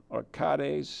Cathedral, or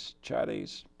Chade's,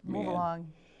 Move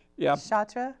along. Yeah,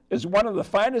 Chatra? is one of the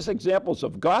finest examples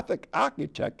of Gothic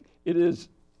architecture. It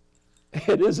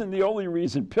isn't the only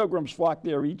reason pilgrims flock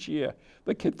there each year.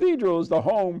 The cathedral is the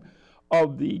home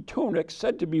of the tunic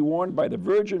said to be worn by the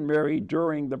Virgin Mary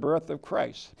during the birth of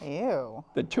Christ. Ew.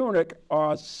 The tunic,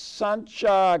 or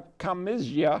Sancha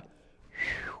Camiscia,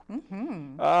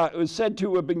 it was said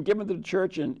to have been given to the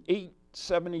church in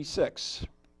 876.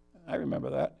 I remember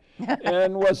that.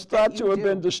 And was thought to have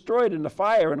been destroyed in a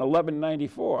fire in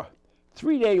 1194.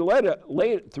 3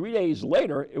 days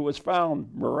later, it was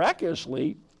found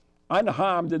miraculously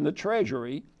unharmed in the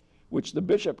treasury, which the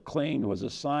bishop claimed was a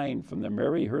sign from the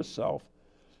Mary herself.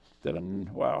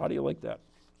 Wow, how do you like that?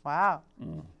 Wow.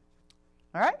 All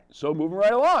right. So moving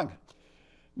right along.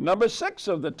 Number 6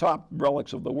 of the top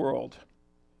relics of the world.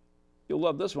 You'll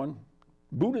love this one.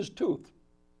 Buddha's tooth.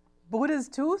 Buddha's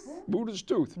tooth? Buddha's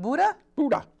tooth. Buddha?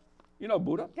 Buddha. You know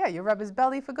Buddha? Yeah, you rub his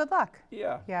belly for good luck.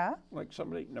 Yeah. Yeah? Like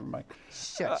somebody, never mind.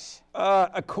 Shush.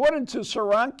 According to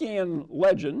Sarankian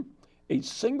legend, a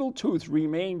single tooth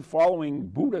remained following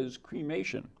Buddha's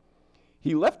cremation.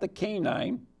 He left the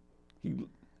canine.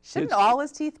 Shouldn't all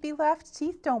his teeth be left?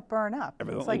 Teeth don't burn up. It's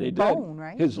Evidently like they bone, did.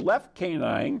 right? His left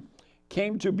canine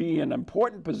came to be an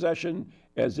important possession,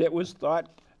 as it was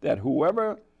thought that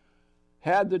whoever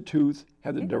had the tooth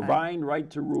had the divine right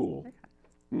to rule.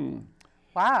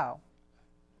 Wow.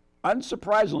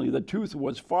 Unsurprisingly, the tooth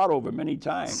was fought over many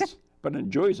times, but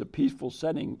enjoys a peaceful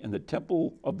setting in the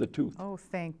Temple of the Tooth. Oh,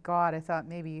 thank God. I thought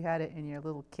maybe you had it in your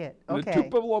little kit. The Okay.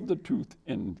 Temple of the Tooth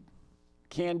in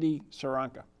Kandy, Sri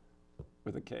Lanka,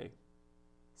 with a K.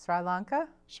 Sri Lanka?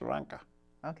 Sri Lanka.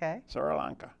 Okay. Sri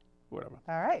Lanka, whatever.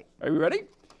 All right. Are you ready?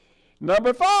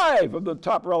 Number 5 of the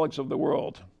top relics of the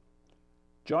world.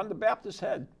 John the Baptist's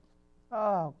head.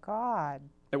 Oh, God.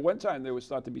 At one time, there was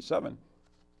thought to be 7.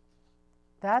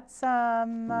 That's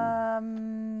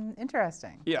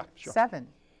interesting. Yeah, sure. 7.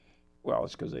 Well,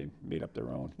 it's because they made up their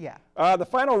own. Yeah. The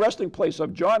final resting place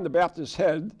of John the Baptist's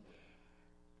head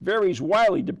varies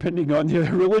widely depending on the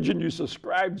religion you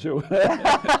subscribe to.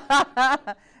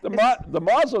 The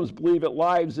Muslims believe it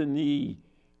lies in the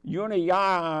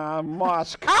Unayyah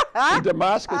Mosque in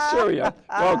Damascus, Syria,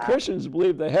 while Christians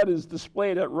believe the head is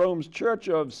displayed at Rome's Church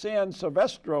of San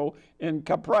Silvestro in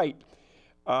Capite.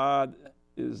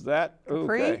 Is that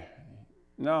okay?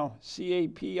 No,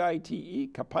 C-A-P-I-T-E,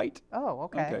 Capite. Oh,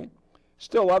 okay.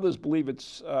 Still others believe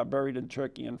it's buried in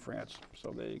Turkey and France.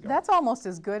 So there you go. That's almost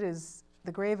as good as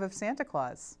the grave of Santa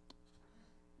Claus.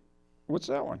 What's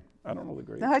that one? I don't know the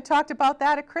grave. I talked about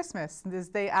that at Christmas.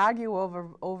 They argue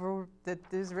over that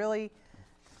he's really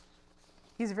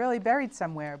buried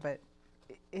somewhere, but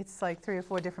it's like 3 or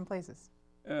 4 different places.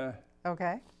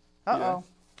 Okay. Uh-oh. Yeah.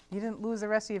 You didn't lose the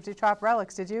rest of your top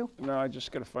relics, did you? No, I just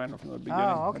got to find them from the beginning.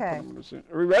 Oh, okay.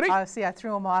 Are we ready? See, I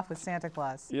threw him off with Santa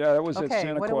Claus. Yeah, that was it, Okay,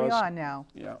 Santa what Claus. are we on now?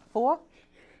 Yeah. 4?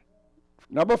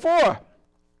 Number 4,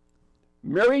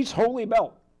 Mary's Holy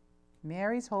Belt,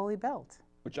 Mary's Holy Belt.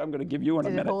 which I'm going to give you in a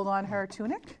Did minute. it hold on her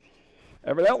tunic?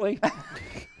 Evidently.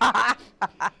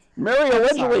 Mary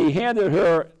allegedly handed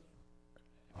her,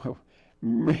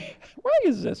 why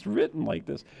is this written like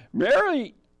this?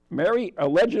 Mary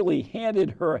allegedly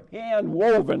handed her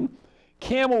hand-woven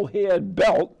camel-haired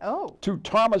belt to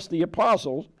Thomas the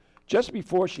Apostle just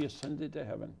before she ascended to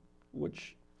heaven,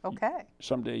 which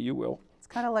someday you will. It's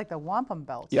kind of like the wampum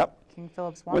belt. Yep. King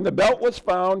Philip's wampum. When the belt was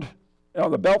found,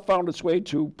 the belt found its way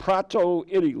to Prato,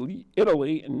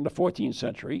 Italy in the 14th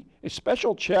century. A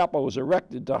special chapel was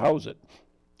erected to house it.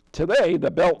 Today, the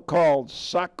belt, called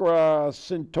Sacra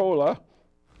Cintola,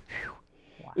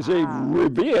 is a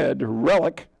revered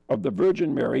relic of the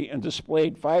Virgin Mary and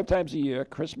displayed 5 times a year,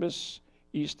 Christmas,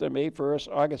 Easter May 1st,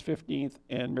 August 15th,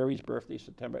 and Mary's birthday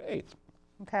September 8th.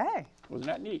 Okay. Wasn't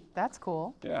that neat? That's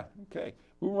cool. Yeah, okay.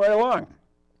 Moving right along.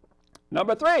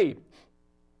 Number 3,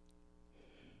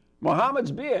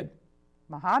 Muhammad's beard.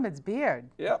 Muhammad's beard.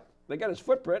 Yep, they got his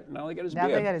footprint, now they got his Now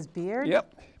beard. they got his beard?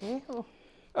 Yep. Ew.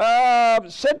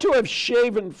 Said to have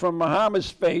shaven from Muhammad's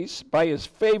face by his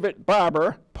favorite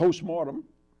barber, post-mortem.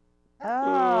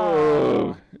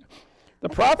 Oh. The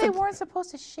I thought prophet... they weren't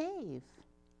supposed to shave.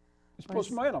 It's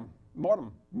post-mortem.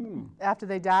 Mortem. After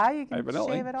they die, you can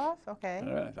Evidently. shave it off?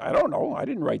 Okay. I don't know. I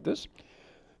didn't write this.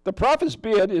 The prophet's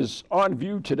beard is on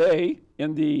view today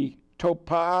in the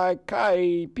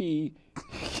Topkapi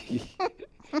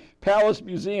Palace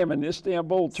Museum in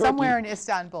Istanbul, Turkey. Somewhere in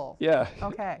Istanbul. Yeah.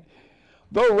 Okay.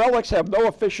 Though relics have no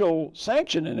official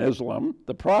sanction in Islam,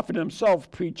 the prophet himself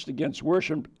preached against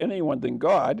worship anyone than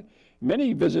God.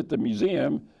 Many visit the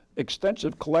museum.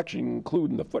 Extensive collection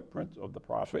including the footprints of the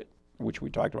prophet, which we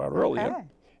talked about earlier, Okay.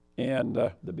 and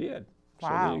the beard. So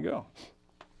Wow. there you go.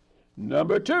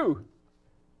 Number 2.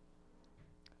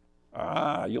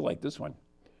 You like this one.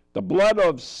 The blood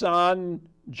of San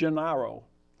Gennaro.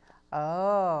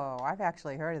 Oh, I've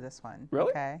actually heard of this one.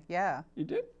 Really? Okay. Yeah, You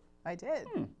did? I did.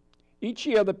 Each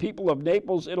year, the people of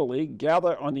Naples, Italy,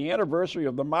 gather on the anniversary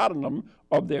of the martyrdom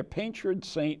of their patron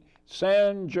saint,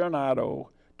 San Gennaro,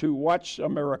 to watch a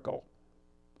miracle.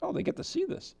 Oh, they get to see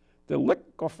this. The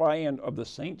liquefying of the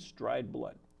saint's dried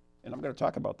blood. And I'm going to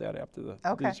talk about that after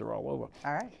these are all over.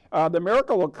 All right. The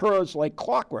miracle occurs like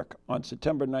clockwork on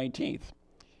September 19th,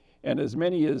 and as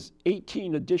many as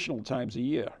 18 additional times a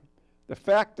year. The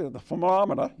fact of the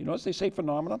phenomena, you notice they say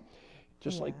phenomena,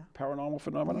 just like paranormal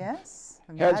phenomena, Yes.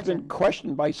 has been Imagine.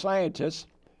 questioned by scientists,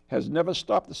 has never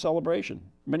stopped the celebration.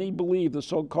 Many believe the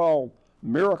so-called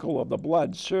miracle of the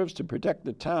blood serves to protect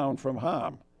the town from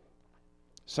harm,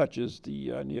 such as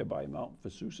the nearby Mount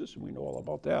Vesuvius. We know all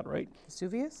about that, right?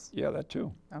 Vesuvius? Yeah, that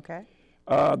too. Okay.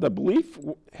 The belief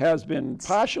has been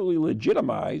partially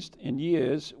legitimized in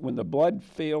years when the blood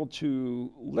failed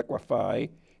to liquefy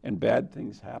and bad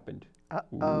things happened.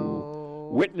 Uh-oh.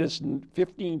 Witnessed in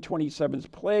 1527's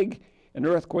plague, an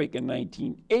earthquake in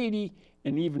 1980,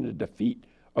 and even a defeat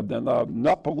of the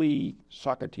Napoli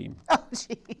soccer team. Oh,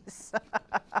 jeez.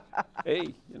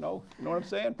 Hey, you know what I'm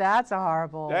saying? That's a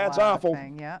horrible That's awful.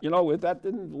 thing, yeah. You know, if that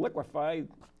didn't liquefy,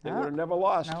 they would have never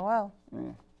lost. Oh, well.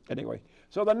 Anyway,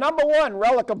 so the number 1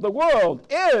 relic of the world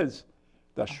is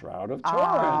the Shroud of Turin.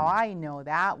 Oh, I know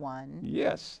that one.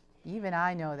 Yes. Even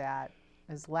I know that,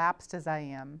 as lapsed as I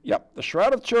am. Yep, the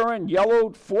Shroud of Turin,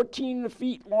 yellowed, 14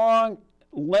 feet long,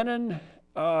 linen.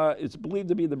 It's believed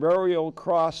to be the burial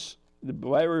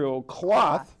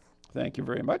cloth. Thank you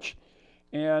very much.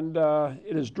 And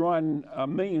it has drawn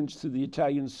millions to the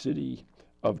Italian city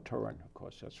of Turin. Of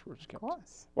course, that's where it's kept. Of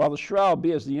course. While the shroud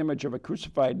bears the image of a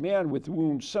crucified man with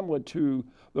wounds similar to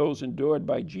those endured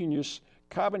by genius,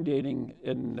 carbon dating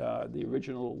in the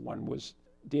original one was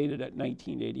dated at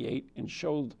 1988 and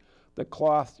showed the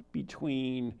cloth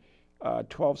between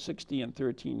 1260 and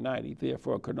 1390.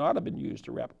 Therefore, it could not have been used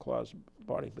to wrap Claw's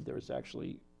body, but there is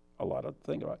actually a lot of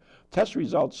thing about it. Test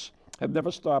results have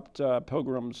never stopped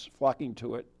pilgrims flocking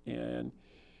to it. And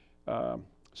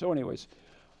so anyways,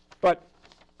 but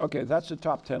okay, that's the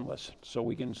top 10 list. So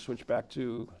we can switch back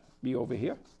to me over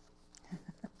here.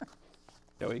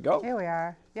 There we go. Here we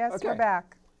are. Yes, we're Okay.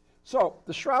 back. So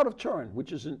the Shroud of Turin,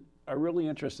 which is a really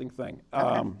interesting thing.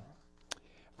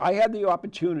 I had the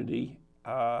opportunity,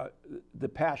 the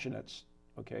Passionates,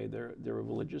 okay, they're a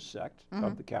religious sect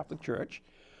of the Catholic Church.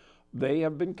 They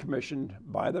have been commissioned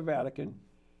by the Vatican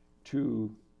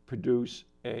to produce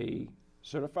a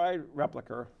certified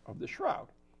replica of the shroud,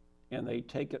 and they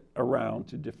take it around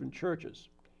to different churches.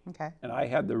 Okay. And I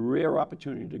had the rare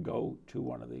opportunity to go to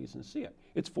one of these and see it.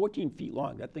 It's 14 feet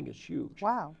long. That thing is huge.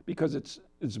 Wow. Because it's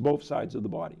both sides of the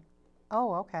body.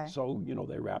 Oh, okay. So, you know,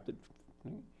 they wrapped it.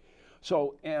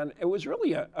 So, and it was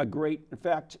really a great, in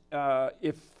fact,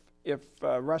 if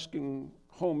Russ can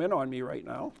home in on me right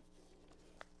now,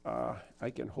 I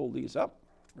can hold these up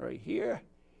right here,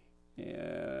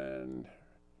 and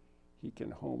he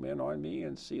can home in on me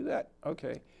and see that.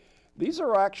 Okay. These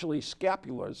are actually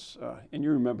scapulars, and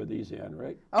you remember these, Anne,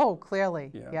 right? Oh,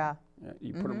 clearly. Yeah.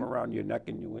 You put them around your neck,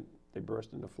 and they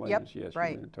burst into flames. Yep, Yes,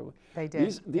 right. you went into it. They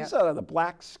did. These Yep. are the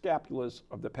black scapulars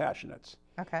of the Passionates.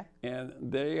 Okay. And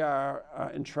they are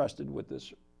entrusted with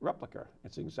this replica.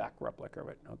 It's an exact replica of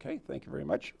it. Okay, thank you very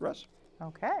much, Russ.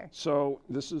 Okay. So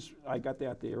this is, I got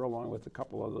that there along with a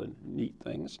couple other neat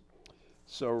things.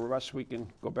 So Russ, we can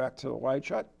go back to the wide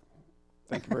shot.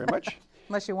 Thank you very much.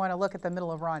 Unless you want to look at the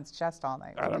middle of Ron's chest all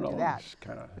night. I don't know. Do that. It's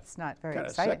kind of It's not very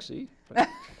exciting. sexy. But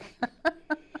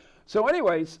So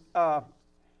anyways,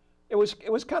 it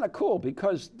was kind of cool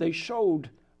because they showed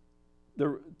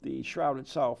the shroud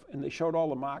itself, and they showed all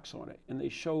the marks on it, and they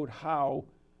showed how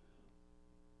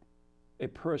a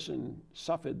person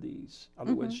suffered these. In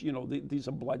other words, you know, these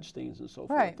are blood stains and so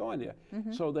forth on there.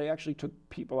 So they actually took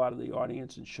people out of the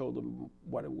audience and showed them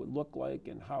what it would look like,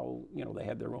 and how, you know, they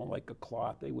had their own, like a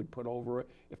cloth they would put over it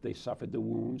if they suffered the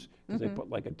wounds, because they put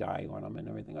like a dye on them and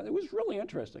everything. It was really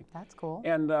interesting. That's cool.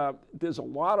 And there's a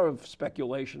lot of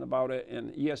speculation about it,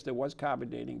 and yes, there was carbon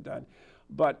dating done,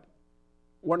 but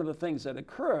one of the things that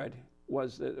occurred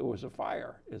was that there was a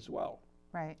fire as well.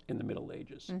 Right. In the Middle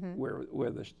Ages,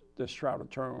 where the Shroud of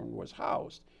Turin was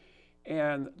housed,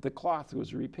 and the cloth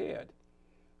was repaired.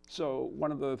 So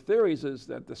one of the theories is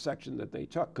that the section that they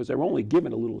took, because they were only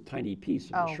given a little tiny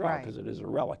piece of the shroud, because it is a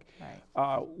relic,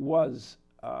 was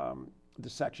the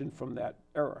section from that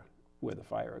era where the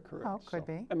fire occurred. Oh, could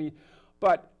be. I mean,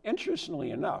 but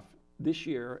interestingly enough, this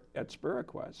year at Spirit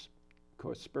Quest, of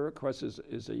course, Spirit Quest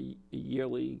is a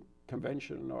yearly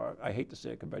convention, or I hate to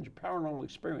say a convention, paranormal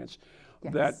experience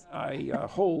that I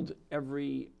hold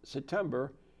every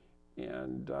September.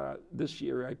 And this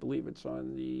year, I believe it's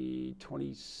on the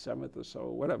 27th or so,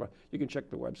 whatever. You can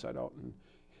check the website out.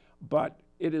 But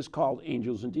it is called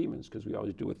Angels and Demons, because we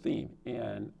always do a theme.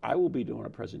 And I will be doing a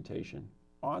presentation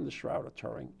on the Shroud of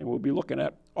Turin, and we'll be looking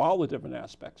at all the different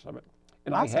aspects of it.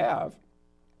 And awesome.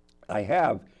 I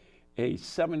have a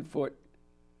 7-foot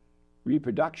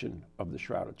reproduction of the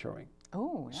Shroud of Turin.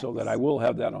 Oh, nice. So that I will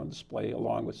have that on display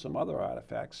along with some other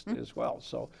artifacts as well.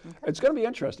 So it's going to be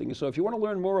interesting. So if you want to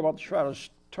learn more about the Shroud of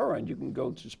Turin, you can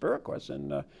go to Spirit Quest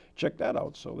and check that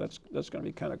out. So that's going to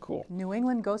be kind of cool.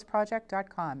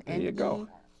 NewEnglandGhostProject.com. There you go.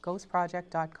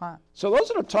 NEGhostProject.com. So those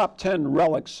are the top 10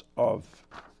 relics of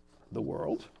the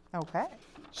world. Okay.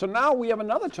 So now we have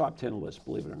another top 10 list,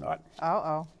 believe it or not.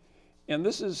 Uh-oh. And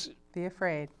this is... Be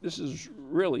afraid. This is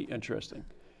really interesting.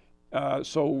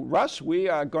 So, Russ, we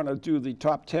are going to do the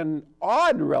top 10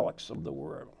 odd relics of the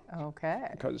world. Okay.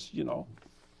 Because, you know,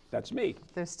 that's me.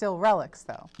 They're still relics,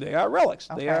 though. They are relics.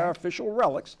 Okay. They are official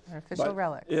relics. They're official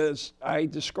relics. As I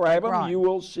describe them, you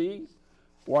will see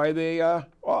why they are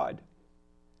odd.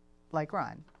 Like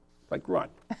Ron. Like Ron.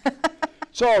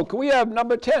 So, can we have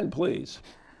number 10, please?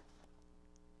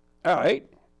 All right.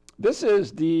 This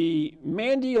is the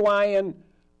Mandy Lion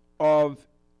of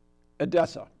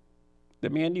Edessa. The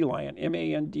Mandy Lion,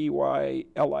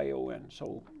 M-A-N-D-Y-L-I-O-N,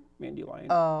 so Mandy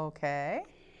Lion. Okay.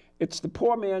 It's the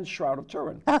poor man's Shroud of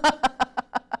Turin. All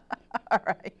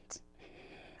right.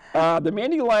 The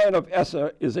Mandy Lion of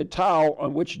Edessa is a towel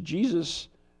on which Jesus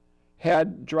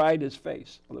had dried his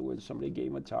face. In other words, somebody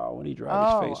gave him a towel and he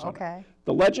dried his face on it.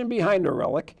 The legend behind the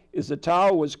relic is the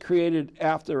towel was created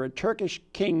after a Turkish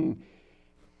king,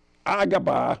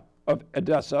 Agaba of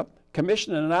Edessa,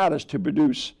 commissioned an artist to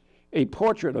produce a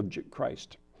portrait of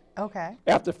Christ. Okay.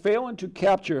 After failing to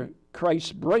capture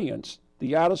Christ's brilliance,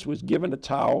 the artist was given a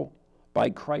towel by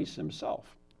Christ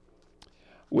himself.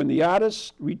 When the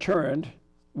artist returned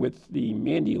with the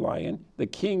Mandy Lion, the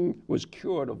king was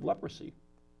cured of leprosy.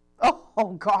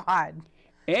 Oh, God.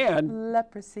 And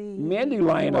leprosy. Mandy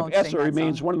Lion of Edessa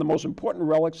remains one of the most important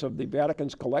relics of the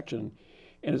Vatican's collection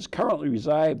and is currently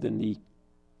resided in the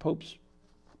Pope's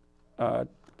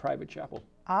private chapel.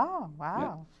 Oh, wow.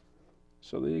 Yeah.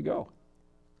 So there you go.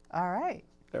 All right.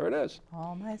 There it is.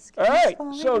 All my skins. All right.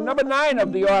 So number 9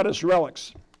 of the oddest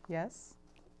relics. Yes.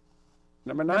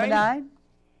 Number 9? Number 9?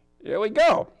 Here we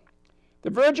go.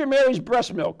 The Virgin Mary's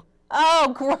breast milk.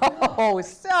 Oh,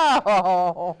 gross.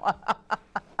 Oh.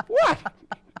 What?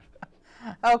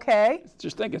 Okay.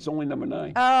 Just think it's only number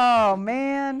 9. Oh,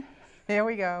 man. Here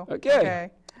we go.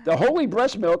 Okay. The holy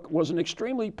breast milk was an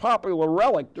extremely popular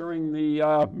relic during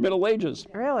the Middle Ages.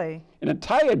 Really? An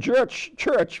entire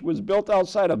church was built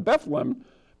outside of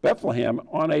Bethlehem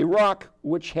on a rock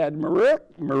which had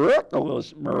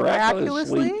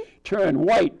miraculously turned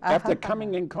white after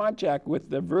coming in contact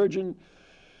with the Virgin's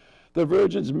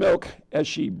milk as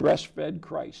she breastfed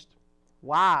Christ.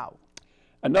 Wow.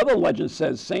 Another legend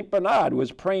says St. Bernard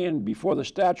was praying before the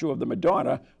statue of the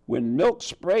Madonna when milk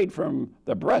sprayed from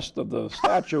the breast of the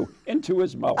statue into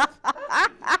his mouth.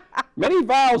 Many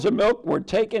vials of milk were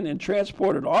taken and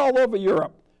transported all over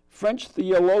Europe. French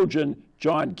theologian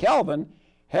John Calvin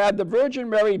had the Virgin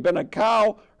Mary been a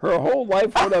cow, her whole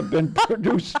life would have been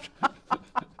produced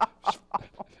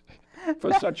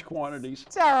for such quantities.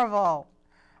 Terrible.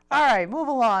 All right, move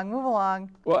along, move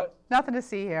along. What? Nothing to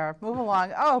see here. Move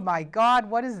along. Oh, my God,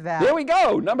 what is that? There we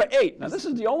go, number 8. Now, this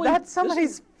is the only... That's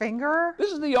somebody's finger?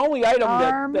 This is the only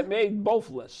item that made both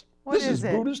lists. What this is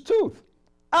it? Buddha's tooth.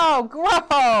 Oh,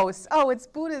 gross. Oh, it's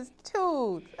Buddha's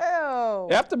tooth. Ew.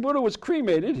 After Buddha was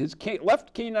cremated, his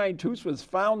left canine tooth was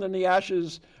found in the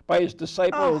ashes by his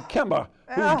disciple Kemba,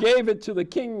 who gave it to the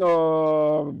king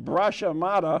of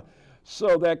Brahmada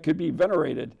so that could be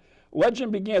venerated.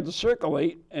 Legend began to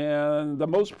circulate, and the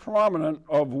most prominent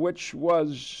of which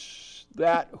was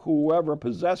that whoever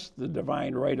possessed the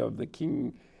divine right of the king,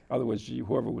 in other words,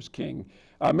 whoever was king.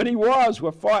 Many wars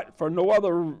were fought for no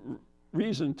other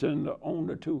reason to own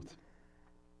a tooth.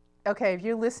 Okay, if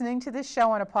you're listening to this show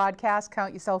on a podcast,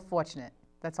 count yourself fortunate.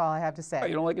 That's all I have to say. Oh,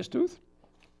 you don't like his tooth?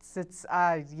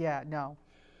 Yeah, no.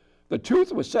 The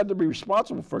tooth was said to be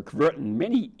responsible for converting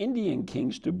many Indian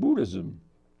kings to Buddhism,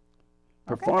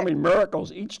 performing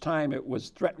miracles each time it was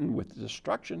threatened with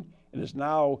destruction, and is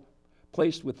now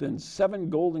placed within 7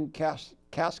 golden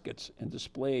caskets and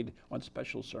displayed on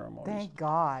special ceremonies. Thank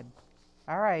God.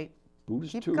 All right.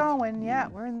 Buddha's Keep tooth. going. Yeah,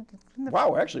 we're in the...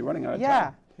 Wow, we're actually running out of Yeah,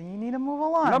 time. you need to move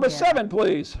along. Number here. 7,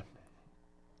 please.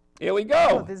 Here we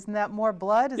go. Oh, isn't that more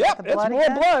blood? Is Yep, that the blood it's more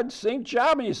again? blood. St.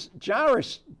 Januus.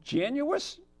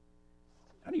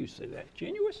 How do you say that?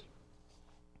 Januus?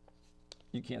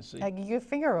 You can't see. Like, your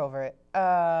finger over it.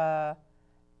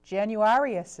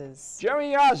 Januarius's.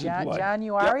 Januarius blood.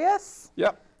 Januarius?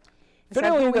 Yep. Is that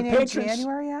Fittingly, who we the named patron.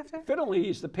 January after? Fittingly,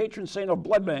 he's the patron saint of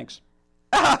blood banks.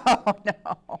 Oh,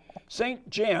 no. Saint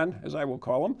Jan, as I will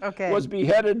call him, Okay. was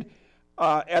beheaded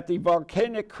at the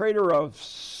volcanic crater of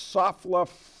Safla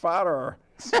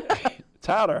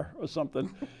Tatar or something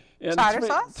in Tartar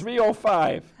sauce?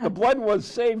 305. The blood was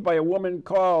saved by a woman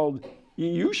called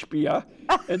Euspia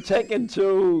and taken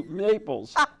to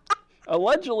Naples.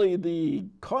 Allegedly, the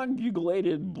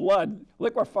conjugated blood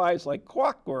liquefies like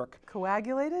clockwork.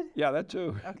 Coagulated? Yeah, that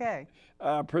too. Okay.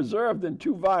 Preserved in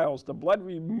 2 vials. The blood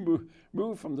removed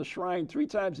from the shrine 3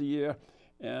 times a year,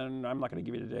 and I'm not going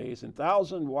to give you the days. And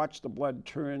 1,000 watch the blood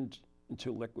turned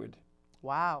into liquid.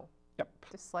 Wow. Yep,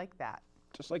 Just like that.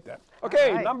 just like that.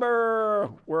 Okay, right. number,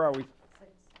 where are we?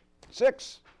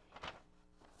 6.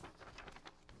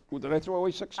 Ooh, did I throw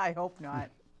away 6? I hope not.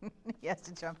 He has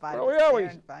to jump out Where of his are chair we?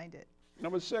 and find it.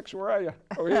 Number 6, where are you?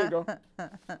 Oh, here you go.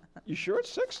 You sure it's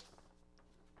 6?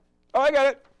 Oh, I got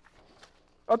it.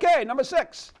 Okay, number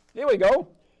 6. Here we go.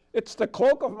 It's the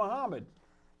cloak of Muhammad.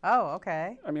 Oh,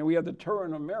 okay. I mean, we have the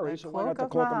Turban of Mary, The so why not the cloak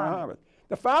of cloak of Muhammad? Muhammad?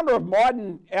 The founder of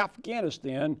modern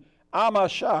Afghanistan,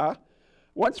 Ahmad Shah,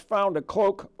 once found a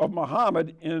cloak of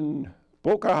Muhammad in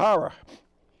Bokhara.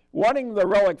 Wanting the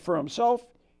relic for himself,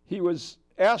 he was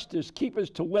asked his keepers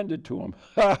to lend it to him.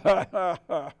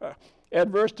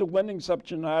 Adverse to lending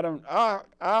such an item,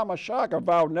 Ahmad Shah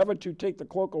vowed never to take the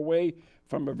cloak away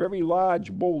from a very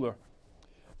large boulder.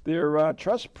 Their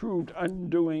trust proved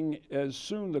undoing as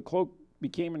soon the cloak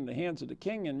became in the hands of the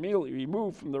king and immediately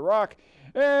removed from the rock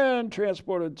and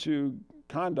transported to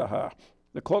Kandahar.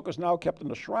 The cloak is now kept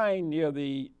in a shrine near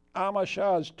the Ahmad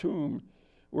Shah's tomb,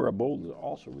 where a boulder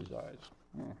also resides.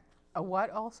 A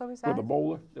what also is Or that? the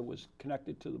boulder that was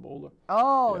connected to the boulder.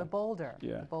 Oh, Yeah. the boulder.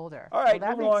 Yeah. The boulder. All right, well,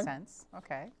 that moving makes along. sense.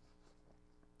 Okay.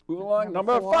 Move along.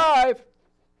 Number Number 4. 5.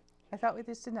 I thought we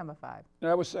just did number 5.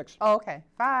 That was 6. Oh, okay.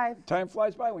 5. Time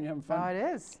flies by when you're having Oh, fun.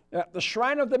 it is. The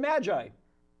Shrine of the Magi.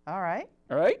 All right.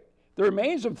 All right? The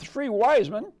remains of 3 wise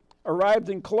men arrived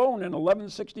in Cologne in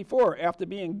 1164 after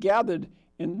being gathered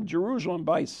in Jerusalem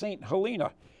by St.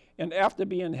 Helena and after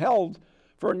being held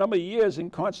for a number of years in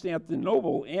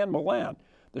Constantinople and Milan.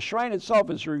 The shrine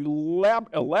itself is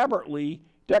elaborately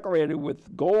decorated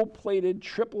with gold-plated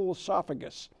triple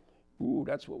esophagus. Ooh,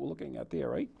 that's what we're looking at there,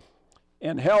 right?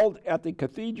 And held at the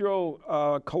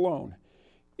Cathedral Cologne.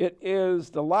 It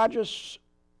is the largest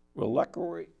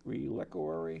reliquary,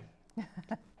 whatever.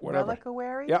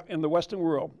 Reliquary? Yeah, in the Western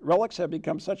world. Relics have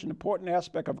become such an important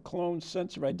aspect of Cologne's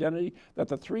sense of identity that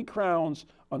the 3 crowns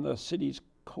on the city's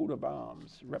coat of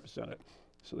arms represent it.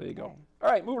 So there you go. Okay. All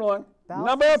right, moving along. Bells.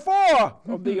 Number 4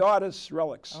 of the artist's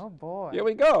relics. Oh, boy. Here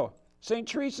we go. St.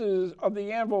 Teresa of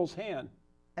the Anvil's hand.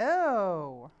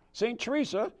 Oh. St.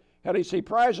 Teresa had a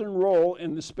surprising role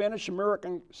in the Spanish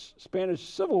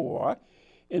Civil War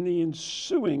in the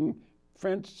ensuing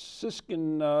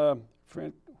Franciscan,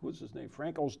 what's his name?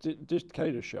 Franco's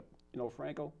dictatorship. You know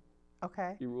Franco?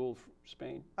 Okay. He ruled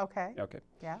Spain. Okay. Okay.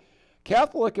 Yeah.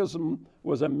 Catholicism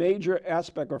was a major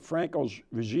aspect of Franco's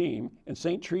regime, and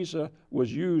St. Teresa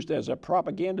was used as a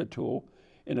propaganda tool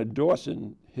in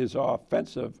endorsing his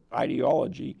offensive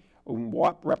ideology and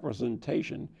warped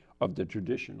representation of the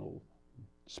traditional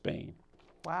Spain.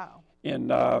 Wow. In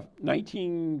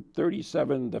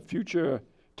 1937, the future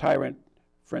tyrant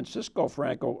Francisco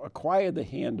Franco acquired the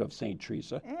hand of St.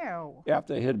 Teresa Ew.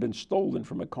 after it had been stolen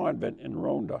from a convent in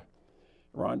Ronda.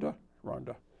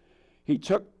 He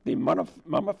took the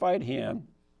mummified hand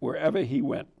wherever he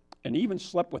went, and even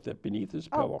slept with it beneath his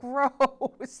pillow.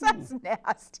 Oh, gross. That's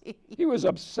nasty. He was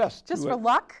obsessed. Just to for it.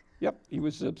 luck? Yep, he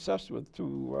was obsessed with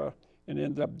and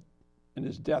ended up in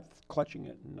his death clutching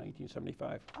it in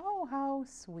 1975. Oh, how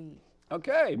sweet.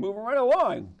 Okay, moving right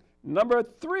along. Number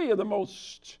 3 of the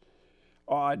most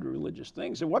odd religious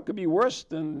things. And what could be worse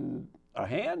than a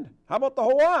hand? How about the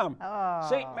whole arm?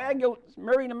 Oh.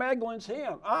 Mary Magdalene's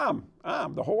arm,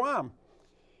 the whole arm.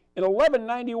 In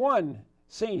 1191,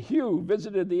 St. Hugh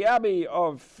visited the Abbey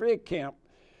of Freekamp,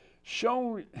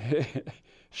 shown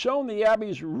the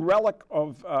Abbey's relic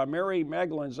of Mary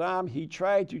Magdalene's arm. He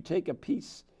tried to take a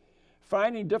piece,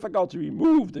 finding difficult to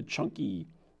remove the chunky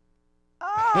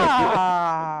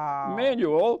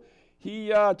manual. He,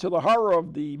 to the horror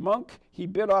of the monk, he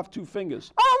bit off 2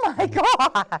 fingers. Oh my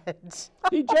God!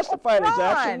 He justified his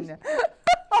actions.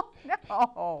 Oh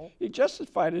no! He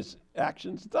justified his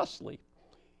actions thusly.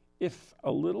 If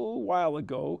a little while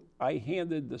ago I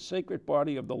handed the sacred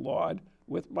body of the Lord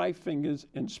with my fingers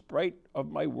in spite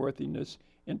of my worthiness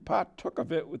and partook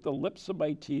of it with the lips of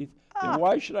my teeth, then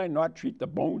why should I not treat the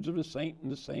bones of a saint in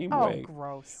the same way? Oh,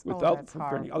 gross. Without that's preferring.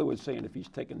 horrible. Other words, saying if he's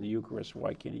taking the Eucharist,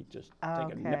 why can't he just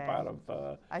take a nip Okay. out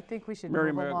of I think we should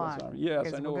Mary move Magdalene's along. arm? Yes, I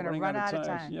because know we're we're going to running run out of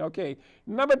time. time. Yeah, okay.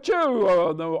 Number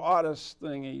 2, the oddest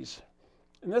thingies.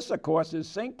 And this, of course, is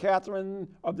St. Catherine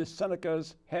of the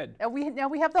Seneca's head. Now we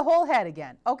have the whole head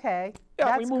again. Okay. Yeah,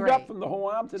 that's we moved great. up from the whole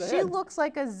arm to the She head. looks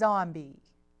like a zombie.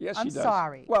 Yes, I'm she does.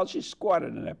 sorry. Well, she's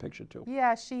squatted in that picture, too.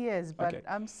 Yeah, she is, but Okay.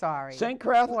 I'm sorry. St.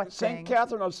 Poor thing.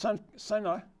 Catherine of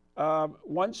Siena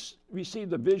once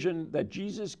received a vision that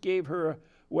Jesus gave her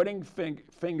wedding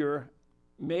finger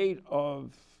made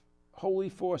of holy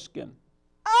foreskin.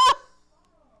 Oh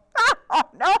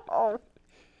no!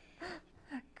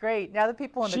 Great. Now the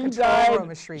people in the control room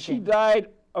are shrieking. She died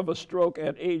of a stroke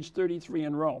at age 33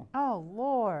 in Rome. Oh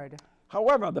Lord.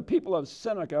 However, the people of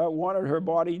Seneca wanted her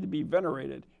body to be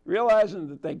venerated. Realizing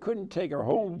that they couldn't take her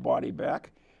whole body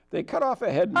back, they cut off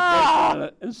her head and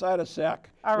placed it inside a sack.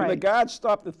 All When the right. guards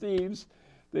stopped the thieves,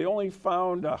 they only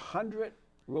found 100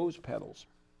 rose petals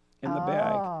in the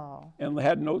bag, and they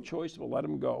had no choice but let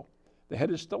them go. The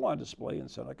head is still on display in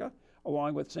Seneca,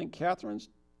 along with St. Catherine's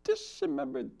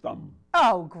dismembered thumb.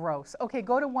 Oh, gross. Okay,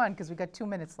 go to 1 because we got 2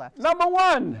 minutes left. Number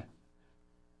 1.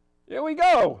 Here we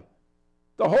go.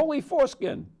 The holy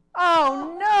foreskin,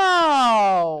 Oh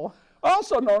no!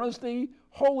 also known as the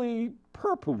holy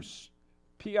purpose,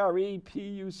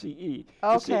 P-R-E-P-U-C-E.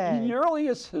 It's Okay. the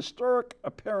earliest historic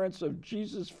appearance of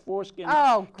Jesus' foreskin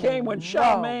Oh, came when gross.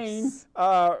 Charlemagne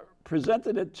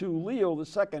presented it to Leo II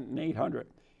in 800.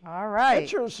 All right.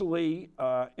 Interestingly,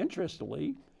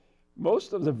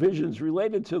 most of the visions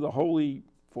related to the holy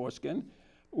foreskin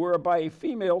were by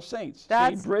female saints.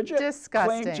 That's Saint Bridget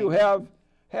disgusting. claimed to have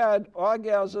had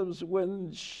orgasms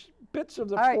when bits of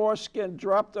the All right. foreskin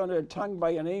dropped on her tongue by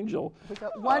an angel. We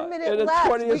got 1 minute in a left.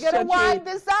 20th We gotta century wind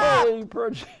this up. holy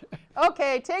purge-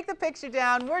 Okay, take the picture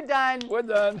down. We're done. We're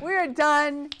done. We're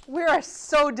done. We are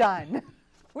so done.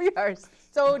 We are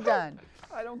so done.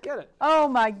 I don't get it. Oh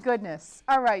my goodness.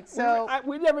 All right, so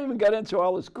We never even got into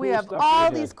all this cool we have stuff. all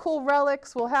we had. these cool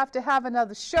relics. We'll have to have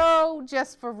another show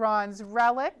just for Ron's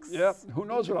relics. Yep. Who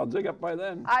knows what I'll dig up by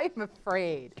then? I'm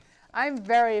afraid. I'm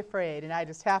very afraid, and I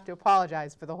just have to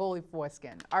apologize for the holy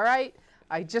foreskin. All right?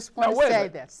 I just want Now, to wait a say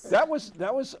minute. this. That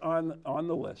was on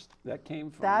the list. That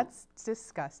came from. That's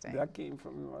disgusting. That came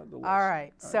from the list. All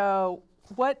right. So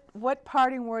what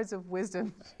parting words of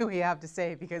wisdom do we have to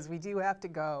say? Because we do have to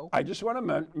go. I just want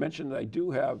to mention that I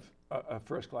do have a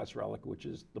first-class relic, which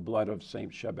is the blood of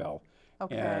Saint Chebel.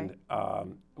 Okay. And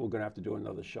we're going to have to do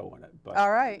another show on it. But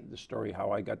All right. The story,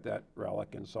 how I got that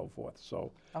relic and so forth.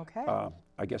 So Okay.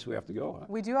 I guess we have to go, huh?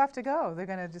 We do have to go. They're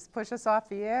going to just push us off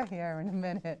the air here in a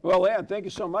minute. Well, Ann, thank you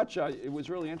so much. It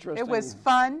was really interesting. It was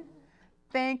fun.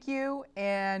 Thank you.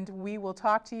 And we will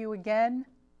talk to you again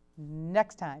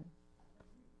next time.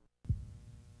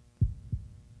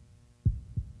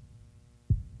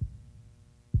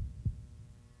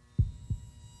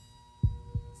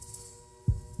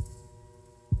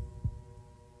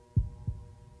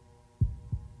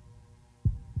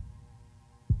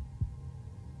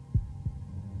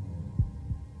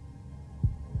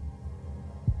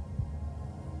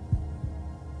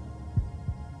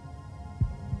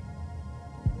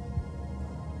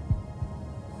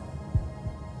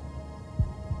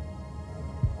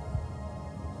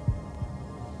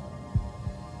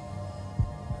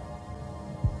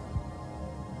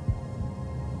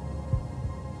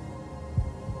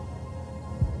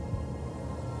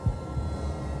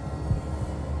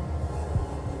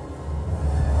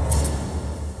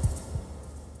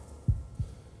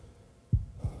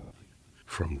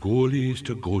 From goalies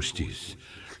to ghosties,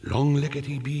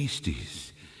 long-leggedy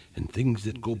beasties, and things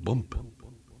that go bump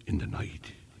in the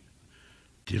night.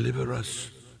 Deliver us,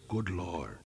 good Lord.